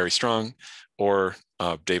Gary Strong or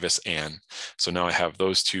Davis Ann. So now I have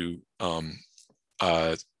those 2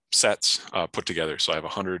 sets put together. So I have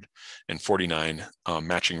 149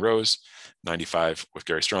 matching rows, 95 with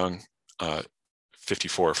Gary Strong,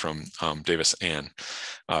 54 from Davis Ann.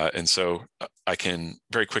 And so I can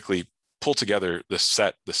very quickly pull together the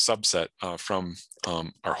subset from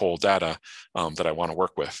our whole data that I want to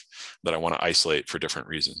work with, that I want to isolate for different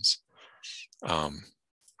reasons. And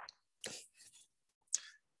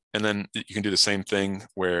then you can do the same thing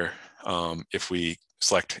where if we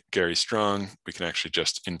select Gary Strong, we can actually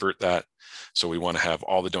just invert that. So we want to have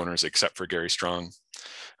all the donors except for Gary Strong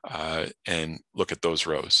and look at those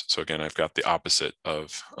rows. So again, I've got the opposite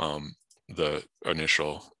of the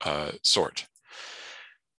initial sort.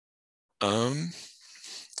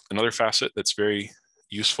 Another facet that's very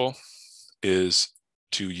useful is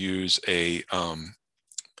to use if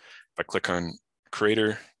I click on creator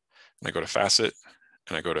and I go to facet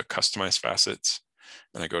and I go to customize facets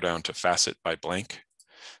and I go down to facet by blank.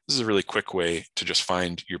 This is a really quick way to just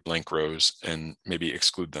find your blank rows and maybe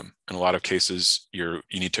exclude them. In a lot of cases, you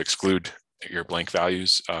need to exclude your blank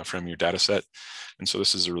values from your data set. And so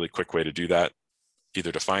this is a really quick way to do that,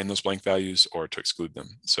 either to find those blank values or to exclude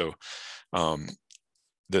them. So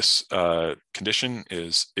this condition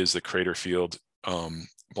is the creator field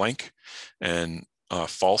blank, and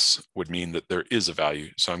false would mean that there is a value.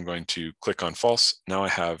 So I'm going to click on false. Now I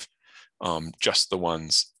have just the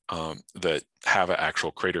ones that have an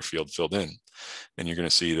actual crater field filled in. And you're going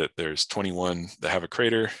to see that there's 21 that have a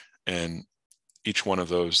crater, and each one of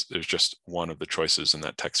those, there's just one of the choices in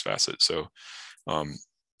that text facet. So I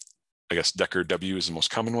guess Decker W is the most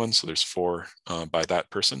common one. So there's 4 by that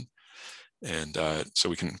person. And so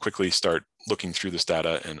we can quickly start looking through this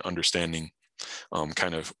data and understanding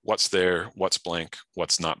kind of what's there, what's blank,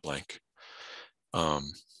 what's not blank.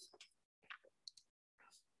 Let's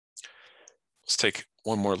take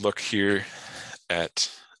one more look here at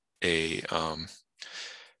a, let's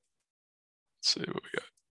see what we got.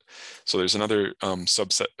 So there's another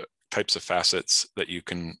subset types of facets that you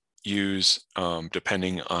can use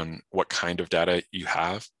depending on what kind of data you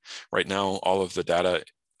have. Right now, all of the data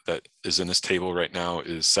that is in this table right now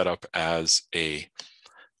is set up as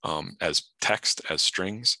text, as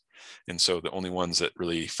strings. And so the only ones that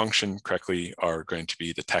really function correctly are going to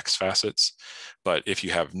be the text facets. But if you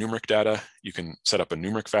have numeric data, you can set up a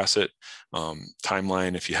numeric facet.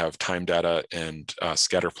 Timeline, if you have time data, and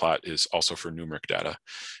scatter plot is also for numeric data.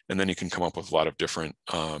 And then you can come up with a lot of different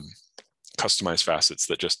customized facets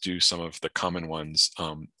that just do some of the common ones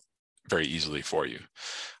very easily for you.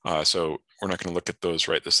 So we're not going to look at those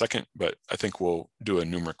right this second, but I think we'll do a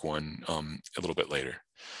numeric one a little bit later.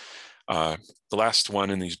 The last one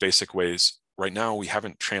in these basic ways, right now we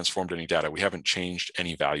haven't transformed any data. We haven't changed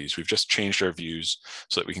any values. We've just changed our views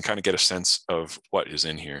so that we can kind of get a sense of what is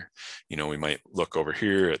in here. You know, we might look over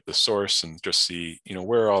here at the source and just see, you know,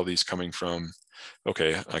 where are all these coming from?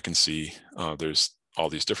 Okay, I can see there's all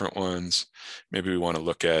these different ones. Maybe we want to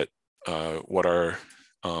look at what are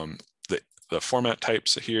the format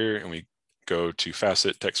types here, and we go to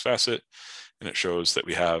facet, text facet, and it shows that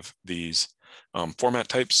we have these format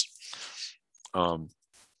types.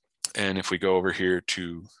 And if we go over here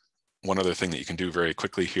to one other thing that you can do very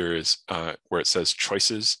quickly here is where it says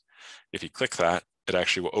choices. If you click that, it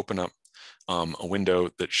actually will open up a window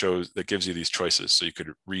that gives you these choices. So you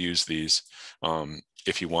could reuse these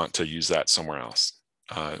if you want to use that somewhere else,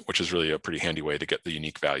 which is really a pretty handy way to get the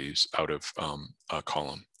unique values out of a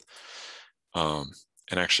column.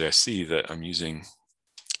 And actually, I see that I'm using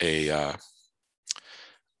a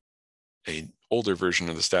older version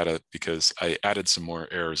of this data because I added some more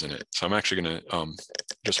errors in it. So I'm actually going to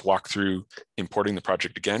just walk through importing the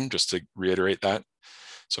project again, just to reiterate that.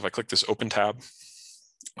 So if I click this open tab,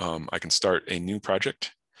 I can start a new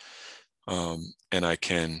project, and I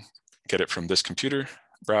can get it from this computer,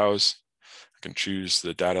 browse. I can choose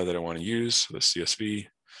the data that I want to use, so the CSV,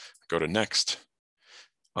 go to next.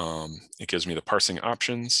 It gives me the parsing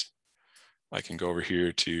options. I can go over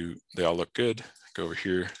here to, they all look good. Go over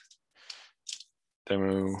here,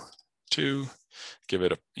 demo 2, give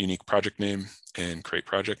it a unique project name and create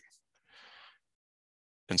project.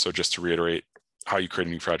 And so just to reiterate how you create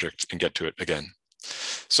a new project and get to it again.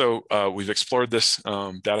 So we've explored this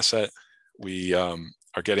data set. We are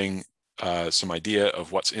getting some idea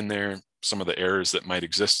of what's in there, some of the errors that might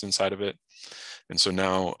exist inside of it. And so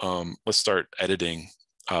now let's start editing.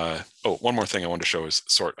 Oh, one more thing I wanted to show is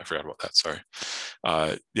sort. I forgot about that, sorry.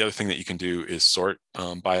 The other thing that you can do is sort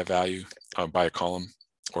by a value, by a column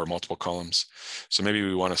or multiple columns. So maybe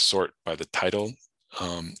we want to sort by the title.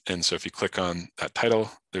 And so if you click on that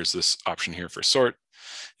title, there's this option here for sort.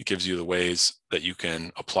 It gives you the ways that you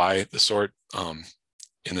can apply the sort.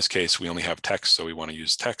 In this case, we only have text, so we want to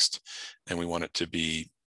use text, and we want it to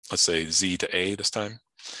be, let's say, Z to A this time.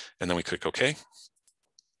 And then we click OK.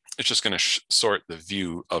 It's just going to sort the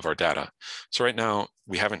view of our data. So right now,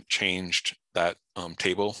 we haven't changed that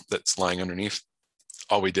table that's lying underneath.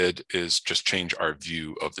 All we did is just change our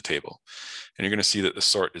view of the table. And you're going to see that the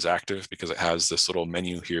sort is active because it has this little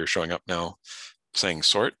menu here showing up now saying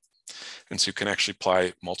sort. And so you can actually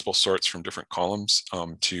apply multiple sorts from different columns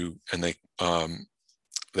and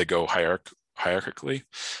they go hierarchically,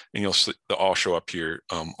 and they'll all show up here,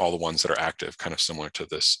 all the ones that are active, kind of similar to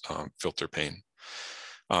this filter pane.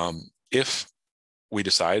 If we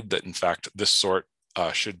decide that in fact this sort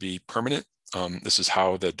should be permanent, this is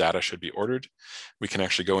how the data should be ordered, we can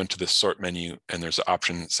actually go into this sort menu, and there's an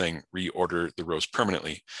option saying reorder the rows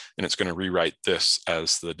permanently, and it's going to rewrite this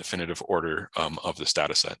as the definitive order of this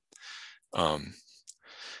data set.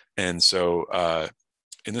 And so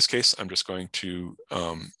in this case, I'm just going to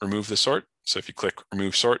remove the sort. So if you click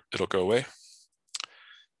remove sort, it'll go away.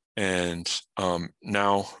 And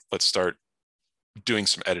now let's start doing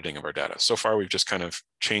some editing of our data. So far, we've just kind of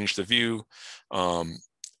changed the view.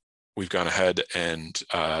 We've gone ahead and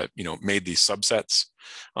made these subsets.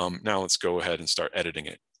 Now let's go ahead and start editing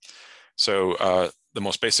it. So the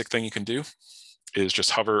most basic thing you can do is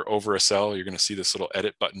just hover over a cell. You're going to see this little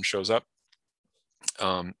edit button shows up,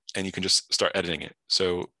 and you can just start editing it.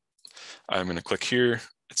 So I'm going to click here.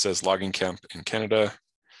 It says logging camp in Canada.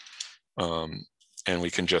 And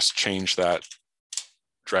we can just change that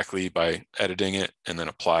directly by editing it and then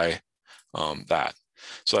apply that.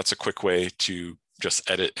 So that's a quick way to just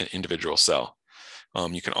edit an individual cell.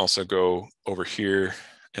 You can also go over here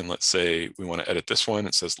and let's say we want to edit this one.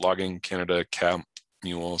 It says logging Canada camp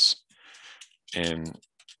mules. And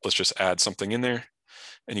let's just add something in there.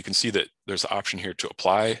 And you can see that there's the option here to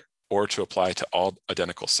apply or to apply to all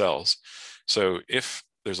identical cells. So if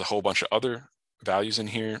there's a whole bunch of other values in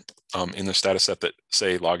here in the status set that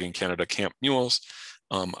say logging Canada camp mules,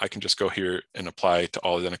 I can just go here and apply to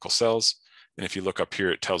all identical cells. And if you look up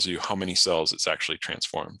here, it tells you how many cells it's actually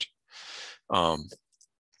transformed. The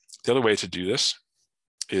other way to do this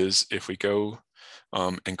is if we go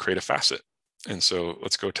and create a facet. And so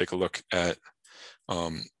let's go take a look at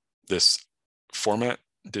this format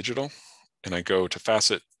digital, and I go to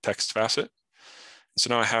facet, text facet.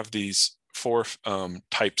 So now I have these 4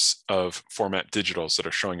 types of format digitals that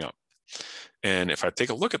are showing up. And if I take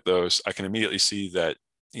a look at those, I can immediately see that,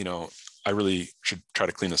 you know, I really should try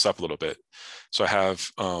to clean this up a little bit. So I have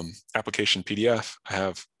application PDF, I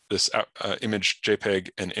have this image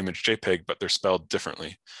JPEG and image JPEG, but they're spelled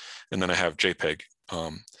differently. And then I have JPEG.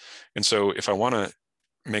 And so if I want to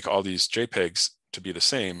make all these JPEGs to be the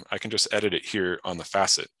same, I can just edit it here on the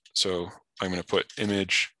facet. So I'm going to put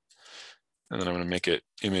image, and then I'm going to make it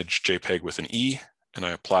image JPEG with an E, and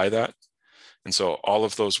I apply that. And so all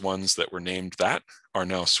of those ones that were named that are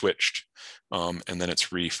now switched, and then it's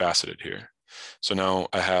refaceted here. So now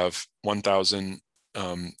I have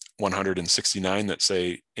 1,169 that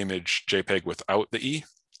say image JPEG without the E,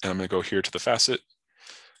 and I'm going to go here to the facet.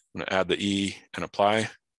 I'm going to add the E and apply.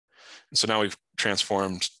 And so now we've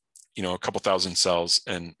transformed, you know, a couple thousand cells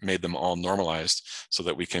and made them all normalized so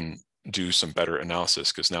that we can do some better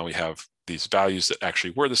analysis, because now we have these values that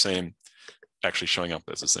actually were the same actually showing up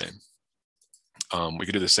as the same. We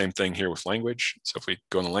could do the same thing here with language. So if we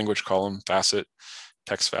go in the language column, facet,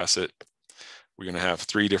 text facet, we're going to have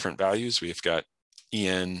 3 different values. We've got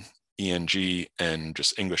EN, ENG, and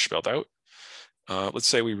just English spelled out. Let's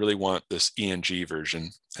say we really want this ENG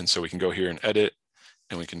version. And so we can go here and edit,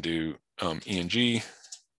 and we can do ENG.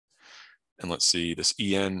 And let's see this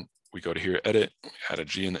EN, we go to here, edit, add a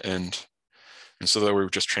G in the end. And so that we've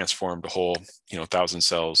just transformed a whole, 1,000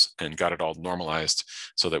 cells and got it all normalized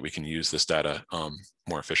so that we can use this data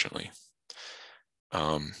more efficiently.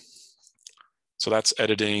 So that's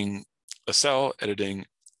editing a cell, editing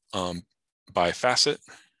by facet.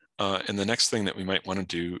 And the next thing that we might want to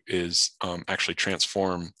do is actually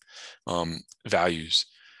transform values.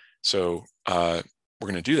 So we're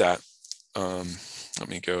going to do that. Let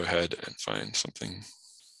me go ahead and find something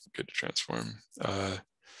good to transform.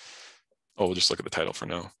 We'll just look at the title for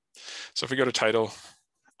now. So if we go to title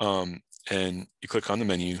and you click on the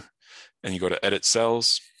menu and you go to edit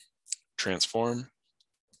cells, transform,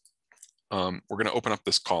 we're going to open up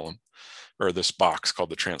this column or this box called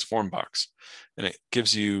the transform box. And it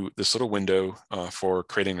gives you this little window for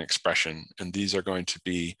creating an expression. And these are going to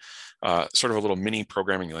be sort of a little mini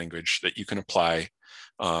programming language that you can apply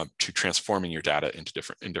to transforming your data into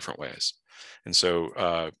different ways. And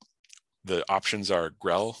so the options are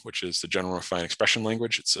GREL, which is the General Refined Expression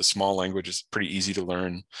Language. It's a small language. It's pretty easy to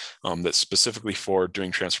learn. That's specifically for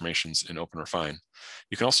doing transformations in OpenRefine.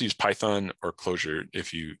 You can also use Python or Clojure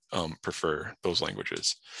if you prefer those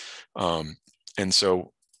languages. And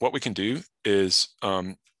so what we can do is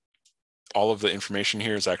all of the information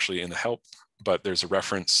here is actually in the help, but there's a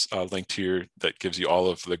reference linked here that gives you all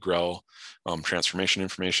of the GREL transformation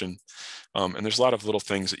information. And there's a lot of little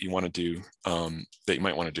things that you want to do that you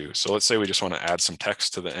might want to do. So let's say we just want to add some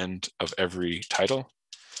text to the end of every title.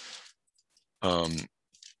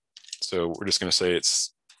 So we're just going to say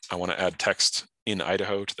I want to add text in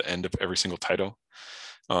Idaho to the end of every single title.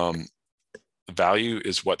 The value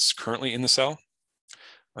is what's currently in the cell.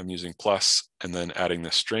 I'm using plus and then adding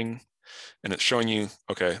this string. And it's showing you,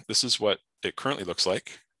 okay, this is what it currently looks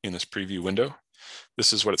like in this preview window.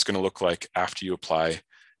 This is what it's going to look like after you apply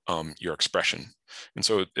your expression. And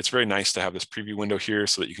so it's very nice to have this preview window here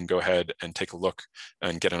so that you can go ahead and take a look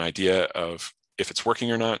and get an idea of if it's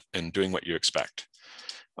working or not and doing what you expect.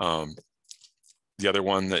 The other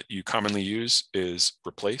one that you commonly use is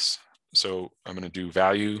replace. So I'm going to do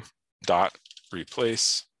value dot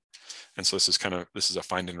replace. And so this is a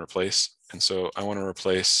find and replace. And so I want to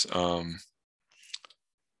replace, let's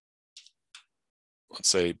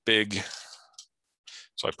say big.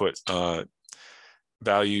 So I put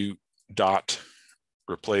value dot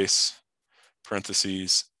replace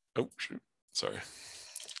parentheses. Oh, shoot, sorry.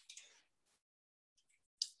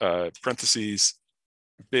 Parentheses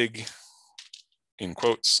big in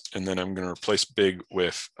quotes, and then I'm going to replace big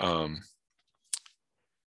with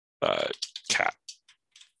cat.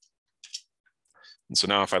 And so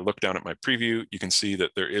now if I look down at my preview, you can see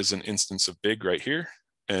that there is an instance of big right here.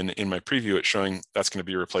 And in my preview, it's showing that's going to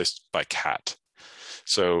be replaced by cat.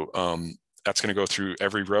 So that's going to go through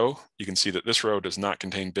every row. You can see that this row does not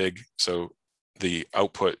contain big. So the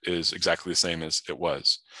output is exactly the same as it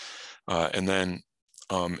was. And then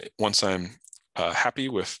once I'm happy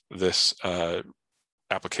with this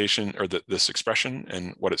application or this expression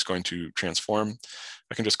and what it's going to transform,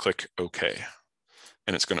 I can just click OK,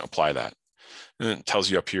 and it's going to apply that. And it tells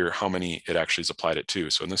you up here how many it actually has applied it to.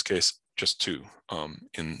 So in this case, just 2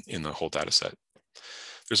 in the whole data set.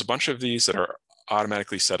 There's a bunch of these that are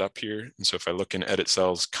automatically set up here. And so if I look in edit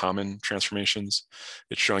cells, common transformations,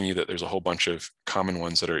 it's showing you that there's a whole bunch of common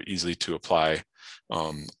ones that are easy to apply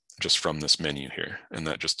just from this menu here. And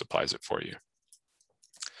that just applies it for you.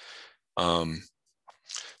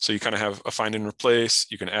 So you kind of have a find and replace.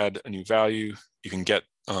 You can add a new value. You can get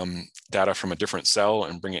data from a different cell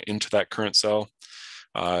and bring it into that current cell.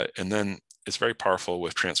 And then it's very powerful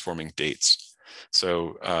with transforming dates.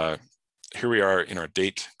 So here we are in our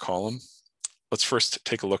date column. Let's first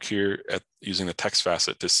take a look here at using the text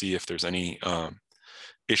facet to see if there's any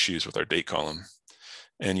issues with our date column.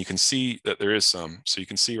 And you can see that there is some. So you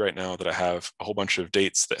can see right now that I have a whole bunch of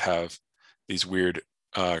dates that have these weird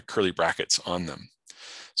curly brackets on them.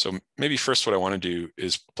 So maybe first what I want to do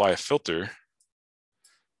is apply a filter,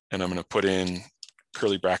 and I'm going to put in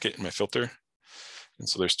curly bracket in my filter. And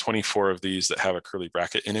so there's 24 of these that have a curly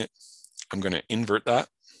bracket in it. I'm going to invert that.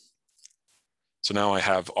 So now I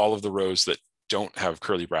have all of the rows that don't have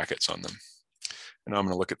curly brackets on them. And now I'm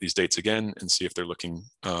going to look at these dates again and see if they're looking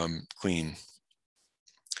clean. And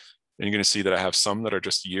you're going to see that I have some that are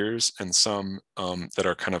just years and some that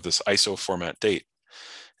are kind of this ISO format date.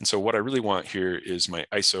 And so what I really want here is my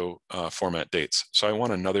ISO format dates. So I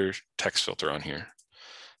want another text filter on here.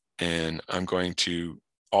 And I'm going to,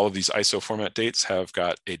 all of these ISO format dates have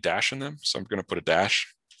got a dash in them. So I'm going to put a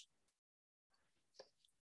dash.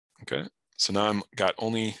 Okay, so now I'm got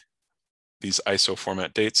only these ISO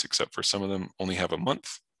format dates, except for some of them only have a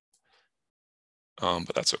month,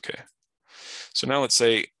 but that's okay. So now let's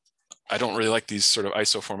say I don't really like these sort of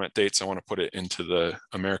ISO format dates. I want to put it into the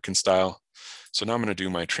American style. So now I'm going to do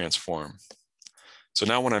my transform. So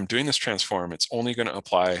now when I'm doing this transform, it's only going to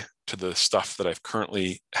apply to the stuff that I've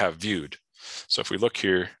currently have viewed. So if we look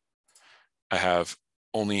here, I have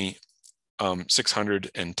only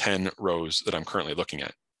 610 rows that I'm currently looking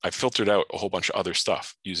at. I've filtered out a whole bunch of other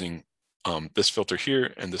stuff using this filter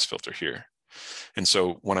here and this filter here. And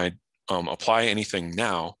so when I apply anything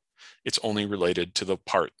now, it's only related to the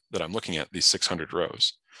part that I'm looking at, these 600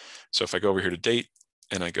 rows. So if I go over here to date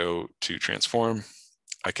and I go to transform,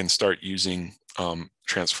 I can start using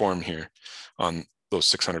transform here on those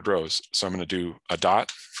 600 rows. So I'm going to do a dot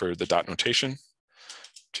for the dot notation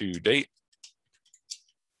to date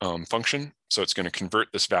function. So it's going to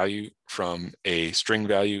convert this value from a string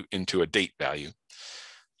value into a date value.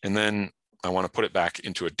 And then I want to put it back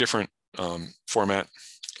into a different format.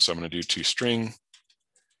 So I'm going to do toString.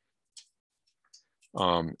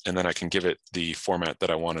 And then I can give it the format that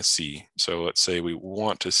I want to see. So let's say we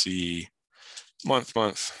want to see month,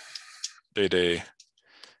 month, day, day,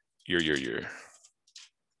 year, year, year.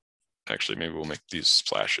 Actually, maybe we'll make these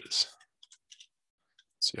splashes.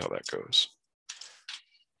 See how that goes.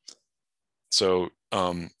 So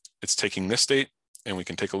it's taking this date, and we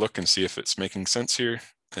can take a look and see if it's making sense here.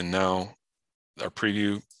 And now our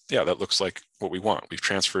preview, yeah, that looks like what we want. We've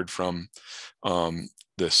transferred from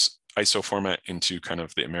this ISO format into kind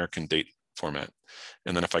of the American date format.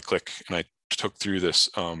 And then if I click and I took through this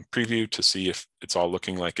preview to see if it's all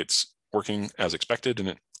looking like it's working as expected, and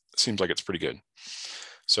it seems like it's pretty good.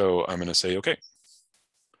 So I'm going to say OK.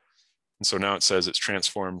 And so now it says it's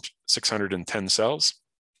transformed 610 cells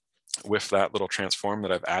with that little transform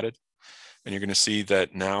that I've added. And you're going to see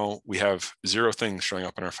that now we have 0 things showing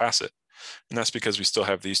up in our facet. And that's because we still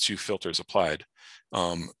have these 2 filters applied,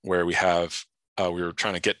 where we have, we were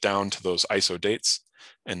trying to get down to those ISO dates,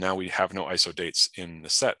 and now we have no ISO dates in the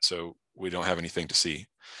set, so we don't have anything to see.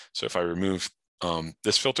 So if I remove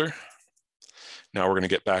this filter, now we're going to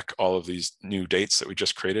get back all of these new dates that we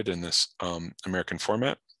just created in this American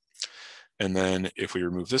format. And then if we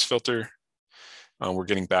remove this filter, we're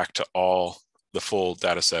getting back to all the full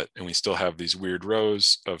data set, and we still have these weird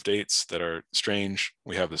rows of dates that are strange.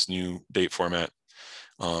 We have this new date format,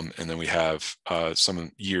 and then we have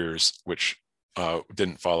some years which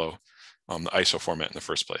didn't follow the ISO format in the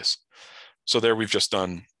first place. So there we've just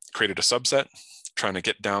created a subset trying to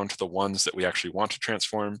get down to the ones that we actually want to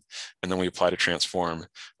transform, and then we apply to transform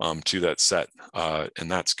to that set.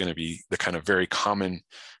 And that's going to be the kind of very common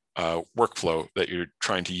workflow that you're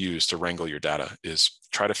trying to use to wrangle your data, is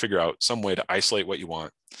try to figure out some way to isolate what you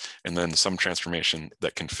want, and then some transformation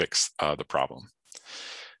that can fix the problem.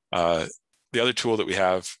 The other tool that we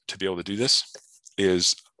have to be able to do this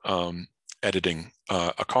is editing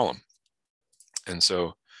a column. And so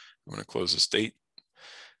I'm going to close this date.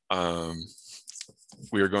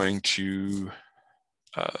 We are going to,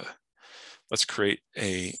 let's create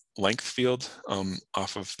a length field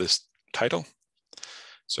off of this title.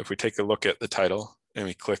 So if we take a look at the title and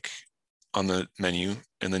we click on the menu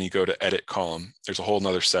and then you go to edit column, there's a whole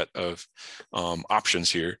nother set of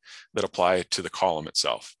options here that apply to the column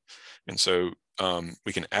itself. And so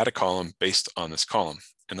we can add a column based on this column.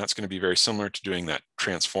 And that's going to be very similar to doing that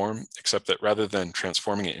transform, except that rather than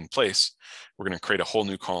transforming it in place, we're going to create a whole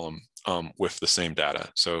new column with the same data.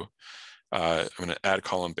 So I'm going to add a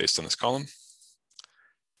column based on this column.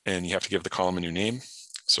 And you have to give the column a new name.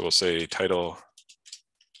 So we'll say title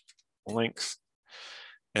length.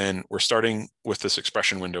 And we're starting with this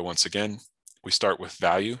expression window once again. We start with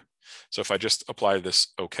value. So if I just apply this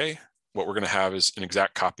OK, what we're going to have is an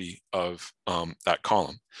exact copy of that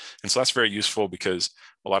column. And so that's very useful because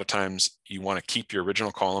a lot of times you want to keep your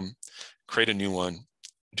original column, create a new one,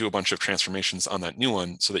 do a bunch of transformations on that new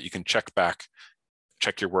one so that you can check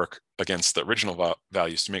your work against the original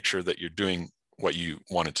values to make sure that you're doing what you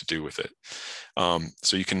wanted to do with it.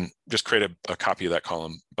 So you can just create a copy of that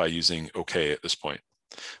column by using OK at this point.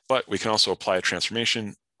 But we can also apply a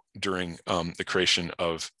transformation during the creation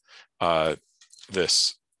of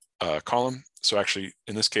this column. So actually,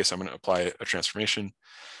 in this case, I'm going to apply a transformation.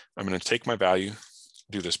 I'm going to take my value,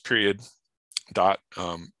 do this period, dot,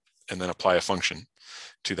 and then apply a function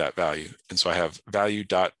to that value. And so I have value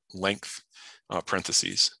dot length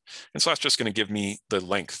parentheses. And so that's just going to give me the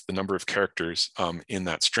length, the number of characters in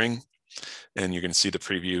that string. And you're going to see the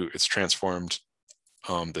preview, it's transformed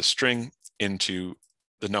the string into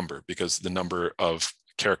the number because the number of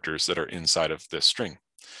characters that are inside of this string.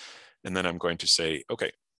 And then I'm going to say,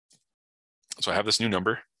 okay, so I have this new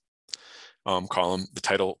number column, the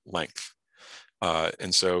title length.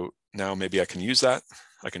 And so now maybe I can use that.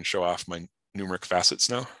 I can show off my numeric facets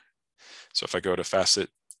now. So if I go to facet,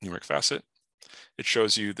 numeric facet, it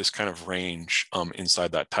shows you this kind of range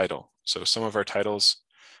inside that title. So some of our titles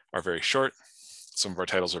are very short. Some of our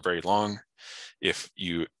titles are very long. If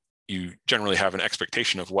you generally have an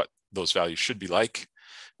expectation of what those values should be like.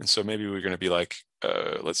 And so maybe we're going to be like,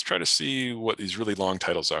 let's try to see what these really long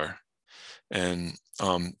titles are. And a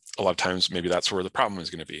lot of times, maybe that's where the problem is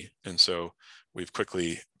going to be. And so we've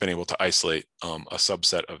quickly been able to isolate a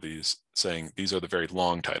subset of these, saying these are the very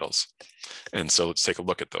long titles. And so let's take a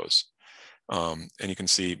look at those. And you can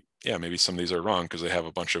see, yeah, maybe some of these are wrong because they have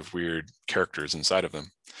a bunch of weird characters inside of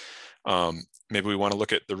them. Maybe we want to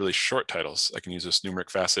look at the really short titles. I can use this numeric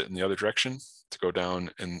facet in the other direction to go down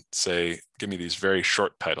and say, give me these very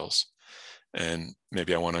short titles. And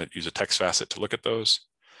maybe I want to use a text facet to look at those.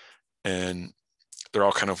 And they're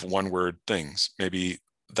all kind of one-word things. Maybe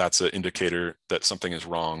that's an indicator that something is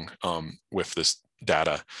wrong with this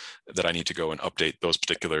data, that I need to go and update those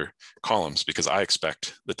particular columns because I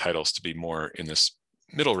expect the titles to be more in this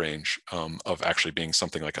middle range of actually being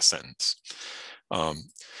something like a sentence.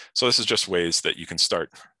 So this is just ways that you can start,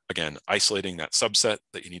 again, isolating that subset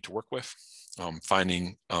that you need to work with,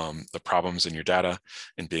 finding the problems in your data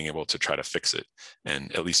and being able to try to fix it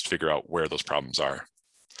and at least figure out where those problems are.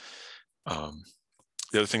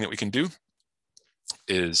 The other thing that we can do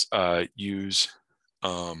is use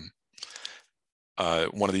one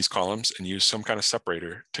of these columns and use some kind of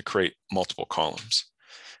separator to create multiple columns.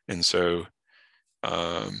 And so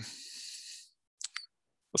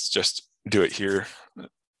let's just do it here.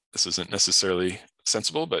 This isn't necessarily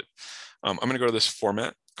sensible, but I'm going to go to this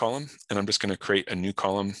format column and I'm just going to create a new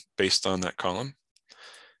column based on that column.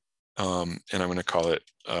 And I'm going to call it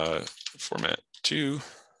format 2.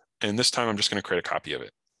 And this time I'm just going to create a copy of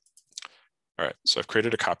it. All right, so I've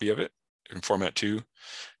created a copy of it in format 2.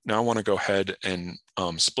 Now I want to go ahead and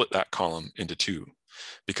split that column into 2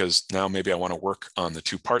 because now maybe I want to work on the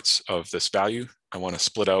 2 parts of this value. I want to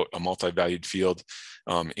split out a multi-valued field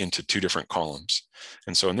into 2 different columns.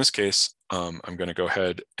 And so in this case, I'm going to go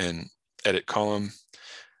ahead and edit column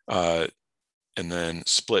and then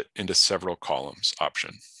split into several columns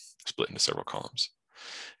option, split into several columns.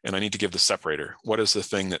 And I need to give the separator. What is the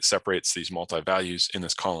thing that separates these multi-values in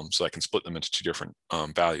this column so I can split them into 2 different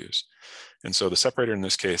values? And so the separator in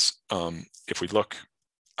this case, if we look,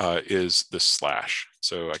 is this slash.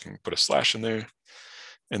 So I can put a slash in there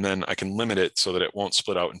And then I can limit it so that it won't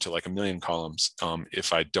split out into like a million columns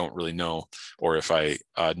if I don't really know, or if I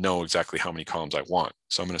know exactly how many columns I want.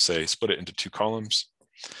 So I'm going to say split it into 2 columns,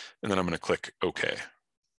 and then I'm going to click OK.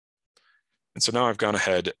 And so now I've gone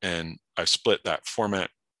ahead and I've split that format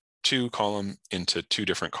 2 column into 2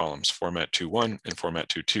 different columns, format 2.1 and format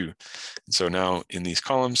 2.2. And so now in these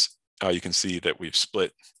columns, you can see that we've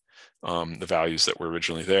split the values that were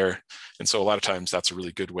originally there. And so a lot of times that's a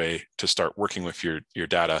really good way to start working with your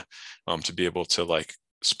data, to be able to like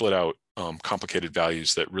split out complicated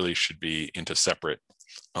values that really should be into separate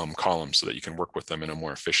columns so that you can work with them in a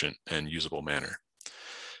more efficient and usable manner.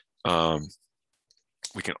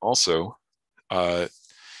 We can also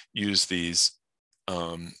use these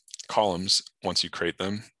columns once you create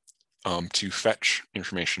them to fetch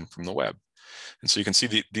information from the web. And so you can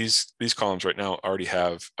see these columns right now already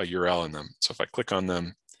have a URL in them. So if I click on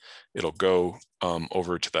them, it'll go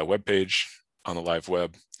over to that web page on the live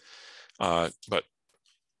web. But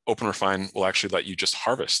OpenRefine will actually let you just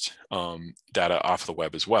harvest data off the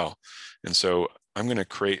web as well. And so I'm going to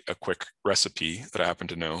create a quick recipe that I happen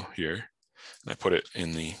to know here. And I put it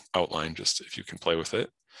in the outline, just if you can play with it,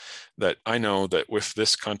 that I know that with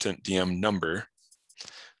this content DM number,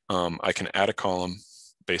 I can add a column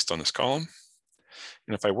based on this column.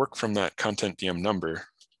 And if I work from that content DM number,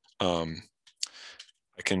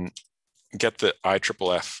 I can get the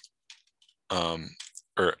IFFF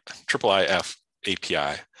or IIIF API.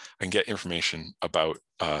 I can get information about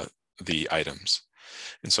the items.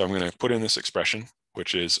 And so I'm going to put in this expression,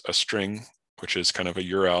 which is a string, which is kind of a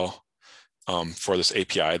URL for this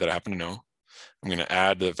API that I happen to know. I'm going to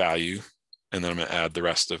add the value, and then I'm going to add the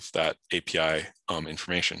rest of that API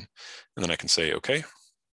information. And then I can say, OK.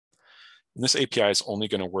 And this API is only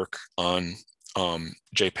going to work on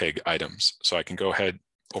JPEG items. So I can go ahead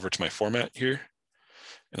over to my format here,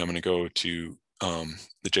 and I'm going to go to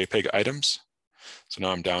the JPEG items. So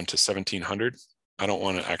now I'm down to 1700. I don't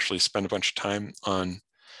want to actually spend a bunch of time on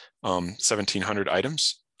 1700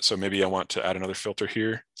 items. So maybe I want to add another filter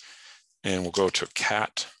here, and we'll go to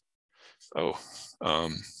cat. Oh,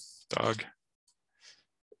 dog.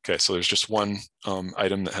 Okay, so there's just one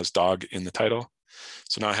item that has dog in the title.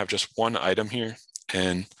 So now I have just one item here.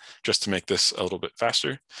 And just to make this a little bit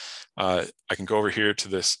faster, I can go over here to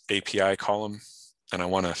this API column, and I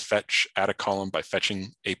want to add a column by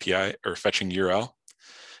fetching API or fetching URL.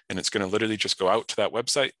 And it's going to literally just go out to that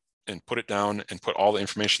website and put it down and put all the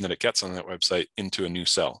information that it gets on that website into a new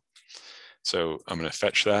cell. So I'm going to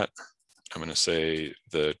fetch that. I'm going to say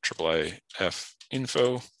the IIIF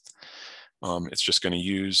info. It's just going to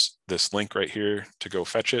use this link right here to go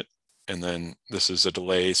fetch it. And then this is a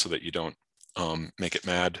delay so that you don't make it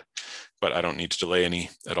mad, but I don't need to delay any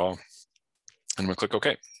at all. I'm going to click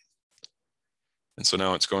OK. And so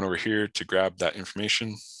now it's going over here to grab that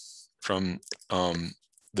information from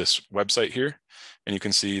this website here. And you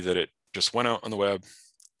can see that it just went out on the web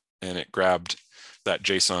and it grabbed that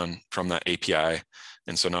JSON from that API.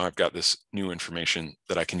 And so now I've got this new information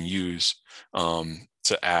that I can use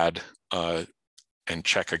to add and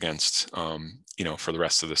check against, for the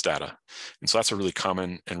rest of this data. And so that's a really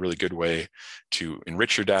common and really good way to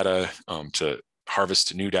enrich your data, to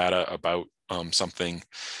harvest new data about something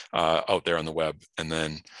out there on the web. And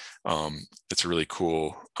then it's a really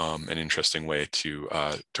cool and interesting way to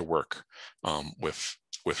work with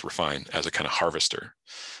Refine as a kind of harvester.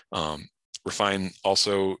 Refine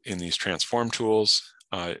also in these transform tools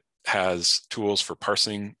has tools for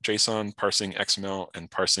parsing JSON, parsing XML,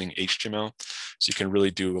 and parsing HTML. So you can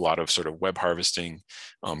really do a lot of sort of web harvesting,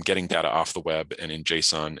 getting data off the web and in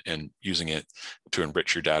JSON and using it to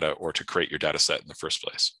enrich your data or to create your data set in the first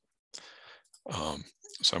place.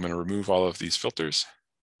 So I'm going to remove all of these filters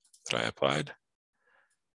that I applied.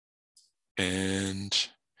 And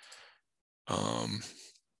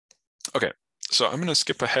okay, so I'm going to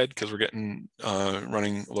skip ahead because we're getting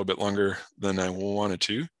running a little bit longer than I wanted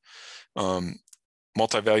to.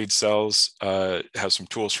 Multi-valued cells has some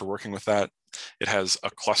tools for working with that. It has a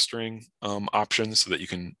clustering option so that you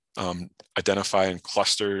can identify and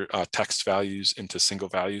cluster text values into single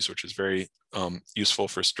values, which is very useful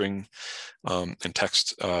for string and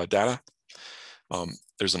text data.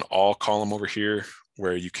 There's an all column over here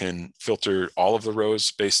where you can filter all of the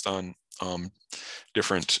rows based on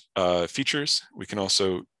different features. We can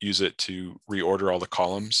also use it to reorder all the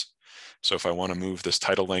columns. So if I want to move this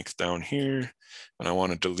title length down here and I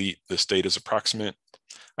want to delete this date as approximate,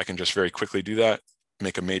 I can just very quickly do that,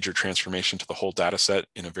 make a major transformation to the whole data set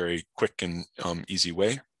in a very quick and easy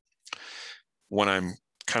way. When I'm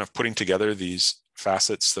kind of putting together these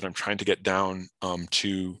facets that I'm trying to get down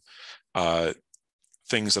to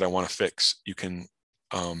things that I want to fix, you can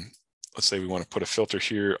let's say we want to put a filter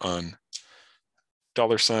here on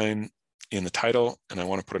 $ in the title, and I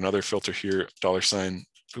want to put another filter here, $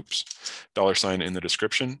 in the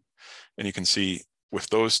description. And you can see with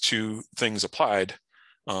those two things applied,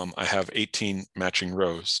 I have 18 matching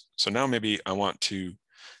rows. So now maybe I want to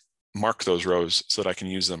mark those rows so that I can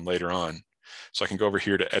use them later on. So I can go over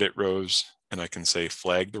here to edit rows, and I can say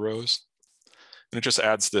flag the rows. And it just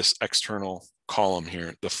adds this external column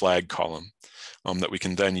here, the flag column, that we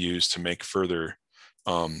can then use to make further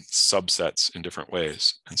subsets in different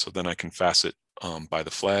ways. And so then I can facet by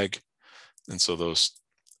the flag. And so those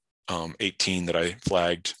 18 that I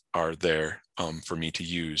flagged are there for me to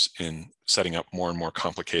use in setting up more and more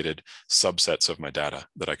complicated subsets of my data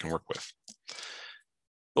that I can work with.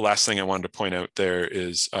 The last thing I wanted to point out there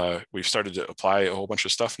is we've started to apply a whole bunch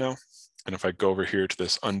of stuff now. And if I go over here to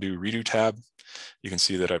this undo redo tab, you can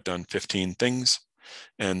see that I've done 15 things,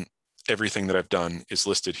 and everything that I've done is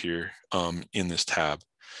listed here in this tab.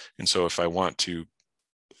 And so if I want to,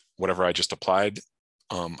 whatever I just applied,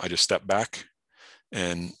 I just step back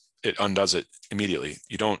and it undoes it immediately.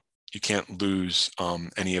 You can't lose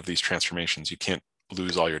any of these transformations. You can't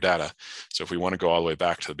lose all your data. So if we want to go all the way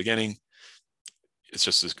back to the beginning, it's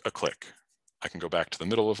just a click. I can go back to the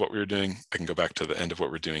middle of what we were doing. I can go back to the end of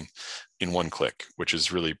what we're doing in one click, which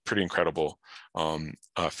is really pretty incredible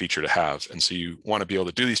feature to have. And so you want to be able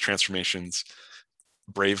to do these transformations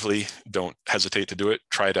bravely. Don't hesitate to do it.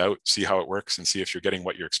 Try it out, see how it works, and see if you're getting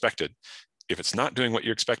what you expected. If it's not doing what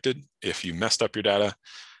you expected, if you messed up your data,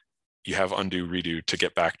 you have undo redo to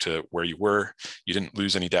get back to where you were. You didn't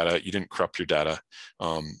lose any data. You didn't corrupt your data,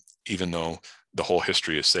 even though the whole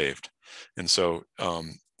history is saved. And so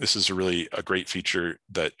this is really a great feature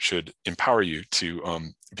that should empower you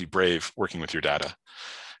to be brave working with your data.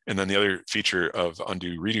 And then the other feature of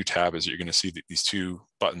undo redo tab is that you're going to see these two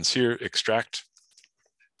buttons here, extract,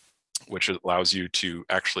 which allows you to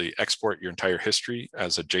actually export your entire history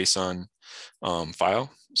as a JSON file.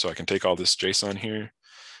 So I can take all this JSON here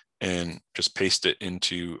and just paste it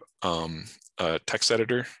into a text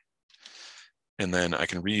editor. And then I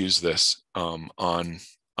can reuse this on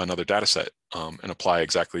another data set and apply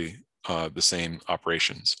exactly the same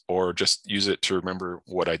operations, or just use it to remember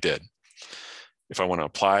what I did. If I want to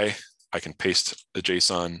apply, I can paste the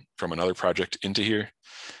JSON from another project into here.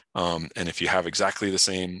 And if you have exactly the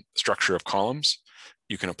same structure of columns,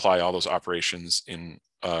 you can apply all those operations in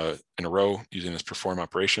a row using this perform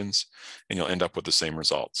operations, and you'll end up with the same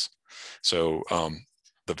results. So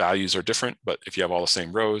the values are different, but if you have all the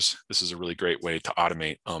same rows, this is a really great way to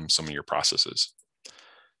automate some of your processes.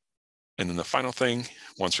 And then the final thing,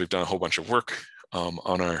 once we've done a whole bunch of work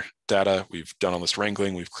on our data, we've done all this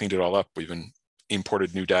wrangling, we've cleaned it all up, we've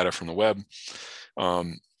imported new data from the web.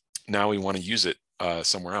 Now we want to use it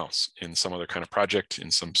somewhere else in some other kind of project,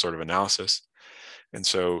 in some sort of analysis. And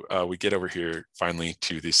so we get over here finally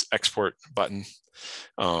to this export button,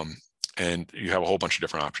 and you have a whole bunch of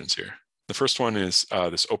different options here. The first one is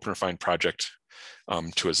this OpenRefine project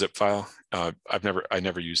to a zip file. I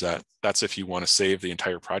never use that. That's if you want to save the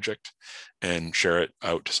entire project and share it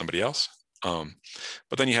out to somebody else.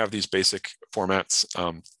 But then you have these basic formats,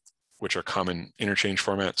 which are common interchange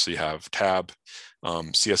formats. So you have tab,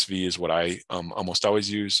 CSV is what I almost always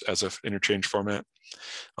use as an interchange format.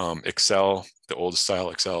 Excel, the old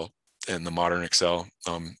style Excel, and the modern Excel,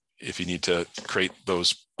 if you need to create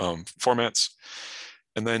those formats.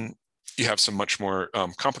 And then you have some much more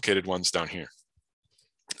complicated ones down here.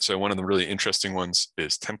 So one of the really interesting ones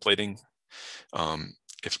is templating.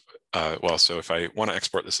 So if I want to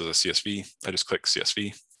export this as a CSV, I just click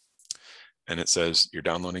CSV, and it says you're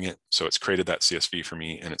downloading it. So it's created that CSV for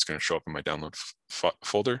me, and it's going to show up in my download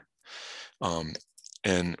folder.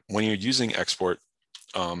 And when you're using export,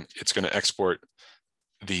 it's going to export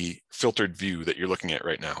the filtered view that you're looking at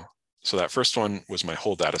right now. So that first one was my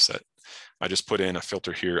whole data set. I just put in a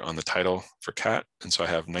filter here on the title for cat, and so I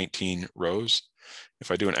have 19 rows. If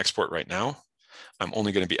I do an export right now, I'm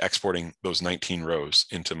only going to be exporting those 19 rows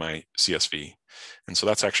into my CSV. And so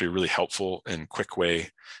that's actually a really helpful and quick way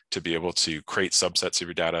to be able to create subsets of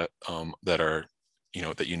your data that are,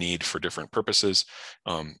 that you need for different purposes.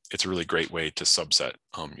 It's a really great way to subset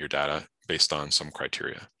your data based on some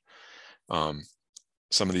criteria.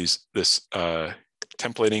 Some of this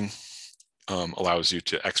templating allows you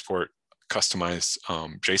to export customized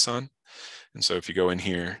JSON. And so if you go in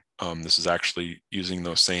here, this is actually using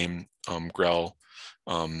those same GREL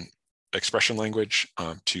expression language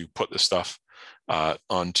to put this stuff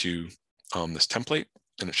onto this template.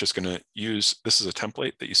 And it's just going to use, this is a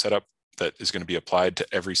template that you set up that is going to be applied to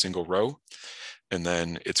every single row. and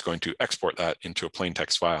then it's going to export that into a plain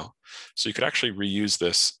text file. So you could actually reuse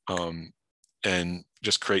this and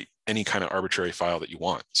just create any kind of arbitrary file that you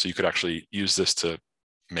want. So you could actually use this to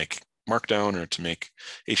make Markdown or to make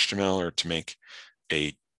HTML or to make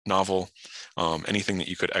a novel, anything that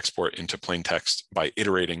you could export into plain text by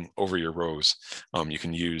iterating over your rows. You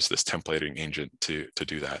can use this templating agent to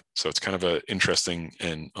do that. So it's kind of an interesting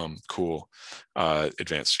and cool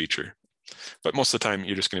advanced feature. But most of the time,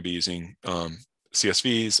 you're just going to be using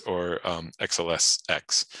CSVs or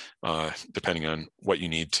XLSX, depending on what you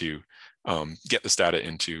need to get this data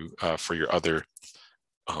into for your other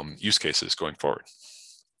use cases going forward.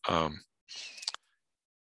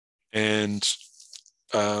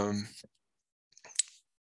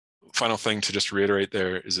 Final thing to just reiterate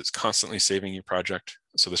there is it's constantly saving your project.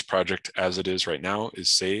 So this project as it is right now is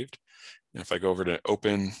saved. And if I go over to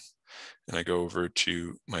Open and I go over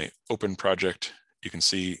to my Open project, you can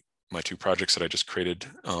see my two projects that I just created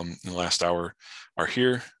in the last hour are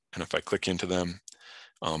here. And if I click into them,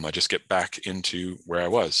 I just get back into where I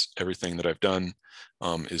was. Everything that I've done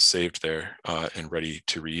is saved there and ready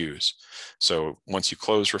to reuse. So once you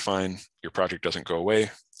close Refine, your project doesn't go away.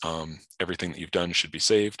 Everything that you've done should be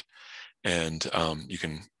saved, and you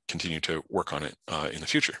can continue to work on it in the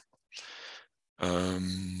future.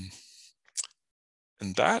 And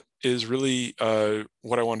that is really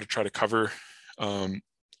what I wanted to try to cover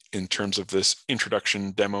in terms of this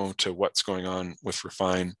introduction demo to what's going on with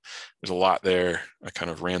Refine. There's a lot there. I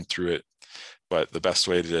kind of ran through it, but the best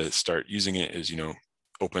way to start using it is,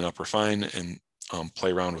 open up Refine and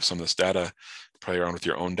play around with some of this data, play around with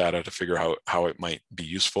your own data to figure out how it might be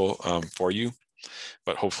useful for you.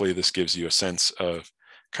 But hopefully this gives you a sense of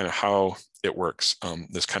kind of how it works,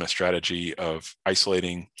 this kind of strategy of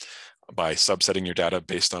isolating by subsetting your data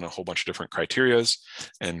based on a whole bunch of different criterias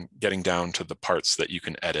and getting down to the parts that you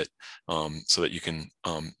can edit so that you can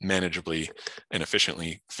manageably and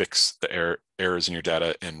efficiently fix the errors in your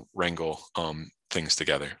data and wrangle things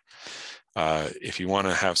together. If you want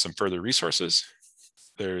to have some further resources,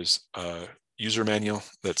 there's a user manual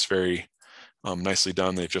that's very nicely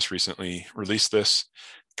done. They've just recently released this.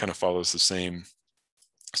 Kind of follows the same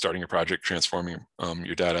starting your project, transforming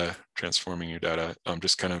your data,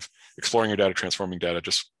 just kind of exploring your data, transforming data,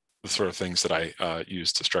 just the sort of things that I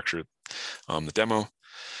use to structure the demo.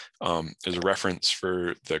 There's a reference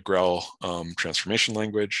for the Grell transformation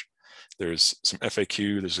language. There's some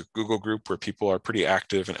FAQ. There's a Google group where people are pretty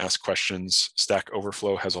active and ask questions. Stack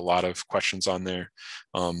Overflow has a lot of questions on there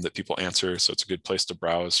that people answer. So it's a good place to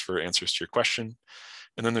browse for answers to your question.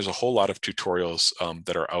 And then there's a whole lot of tutorials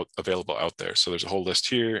that are available out there. So there's a whole list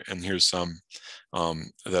here, and here's some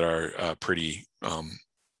that are pretty,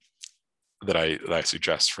 that I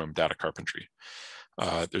suggest from data carpentry.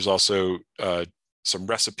 There's also some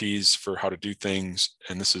recipes for how to do things,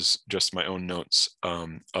 and this is just my own notes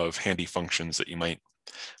of handy functions that you might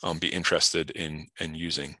be interested in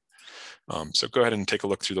using. So go ahead and take a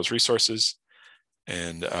look through those resources,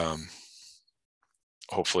 and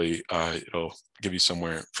hopefully it'll give you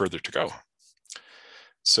somewhere further to go.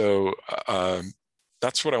 So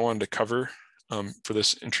that's what I wanted to cover for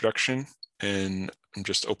this introduction, and I'm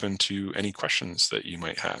just open to any questions that you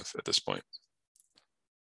might have at this point.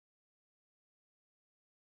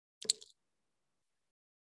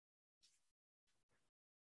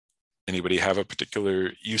 Anybody have a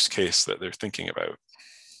particular use case that they're thinking about?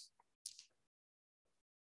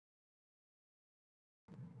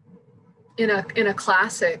 In a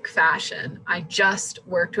classic fashion, I just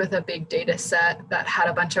worked with a big data set that had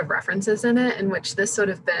a bunch of references in it, in which this would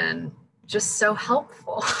have been just so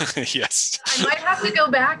helpful. Yes. I might have to go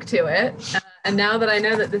back to it. And now that I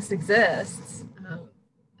know that this exists,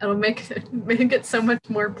 it'll make it so much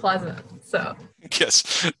more pleasant. So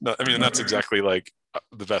yes, no, I mean, that's exactly like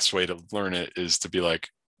the best way to learn it is to be like,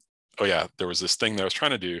 oh yeah, there was this thing that I was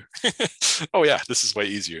trying to do. Oh yeah, this is way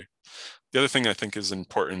easier. The other thing I think is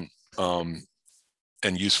important and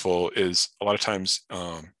useful is a lot of times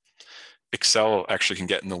Excel actually can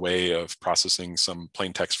get in the way of processing some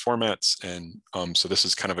plain text formats. And so this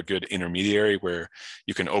is kind of a good intermediary where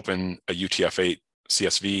you can open a UTF-8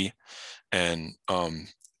 CSV and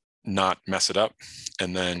not mess it up,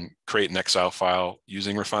 and then create an Excel file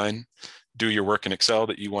using Refine, do your work in Excel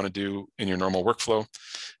that you want to do in your normal workflow.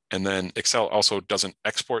 And then Excel also doesn't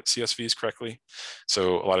export CSVs correctly.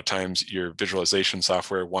 So a lot of times your visualization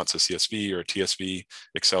software wants a CSV or a TSV.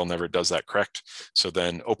 Excel never does that correct. So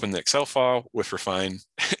then open the Excel file with Refine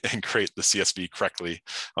and create the CSV correctly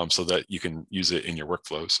so that you can use it in your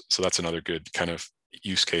workflows. So that's another good kind of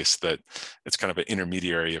use case that it's kind of an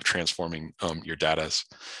intermediary of transforming your data.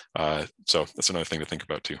 So that's another thing to think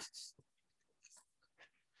about too.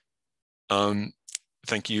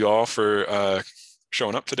 Thank you all for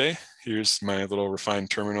showing up today. Here's my little Refine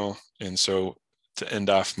terminal. And so to end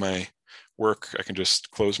off my work, I can just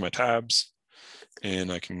close my tabs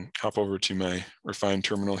and I can hop over to my Refine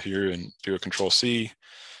terminal here and do a Control-C.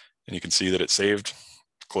 And you can see that it saved,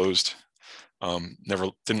 closed,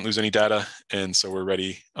 didn't lose any data. And so we're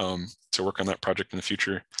ready to work on that project in the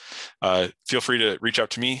future. Feel free to reach out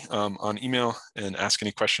to me on email and ask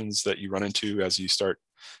any questions that you run into as you start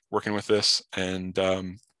working with this. And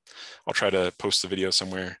I'll try to post the video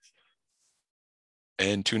somewhere,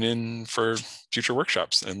 and tune in for future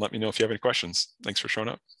workshops and let me know if you have any questions. Thanks for showing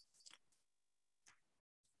up.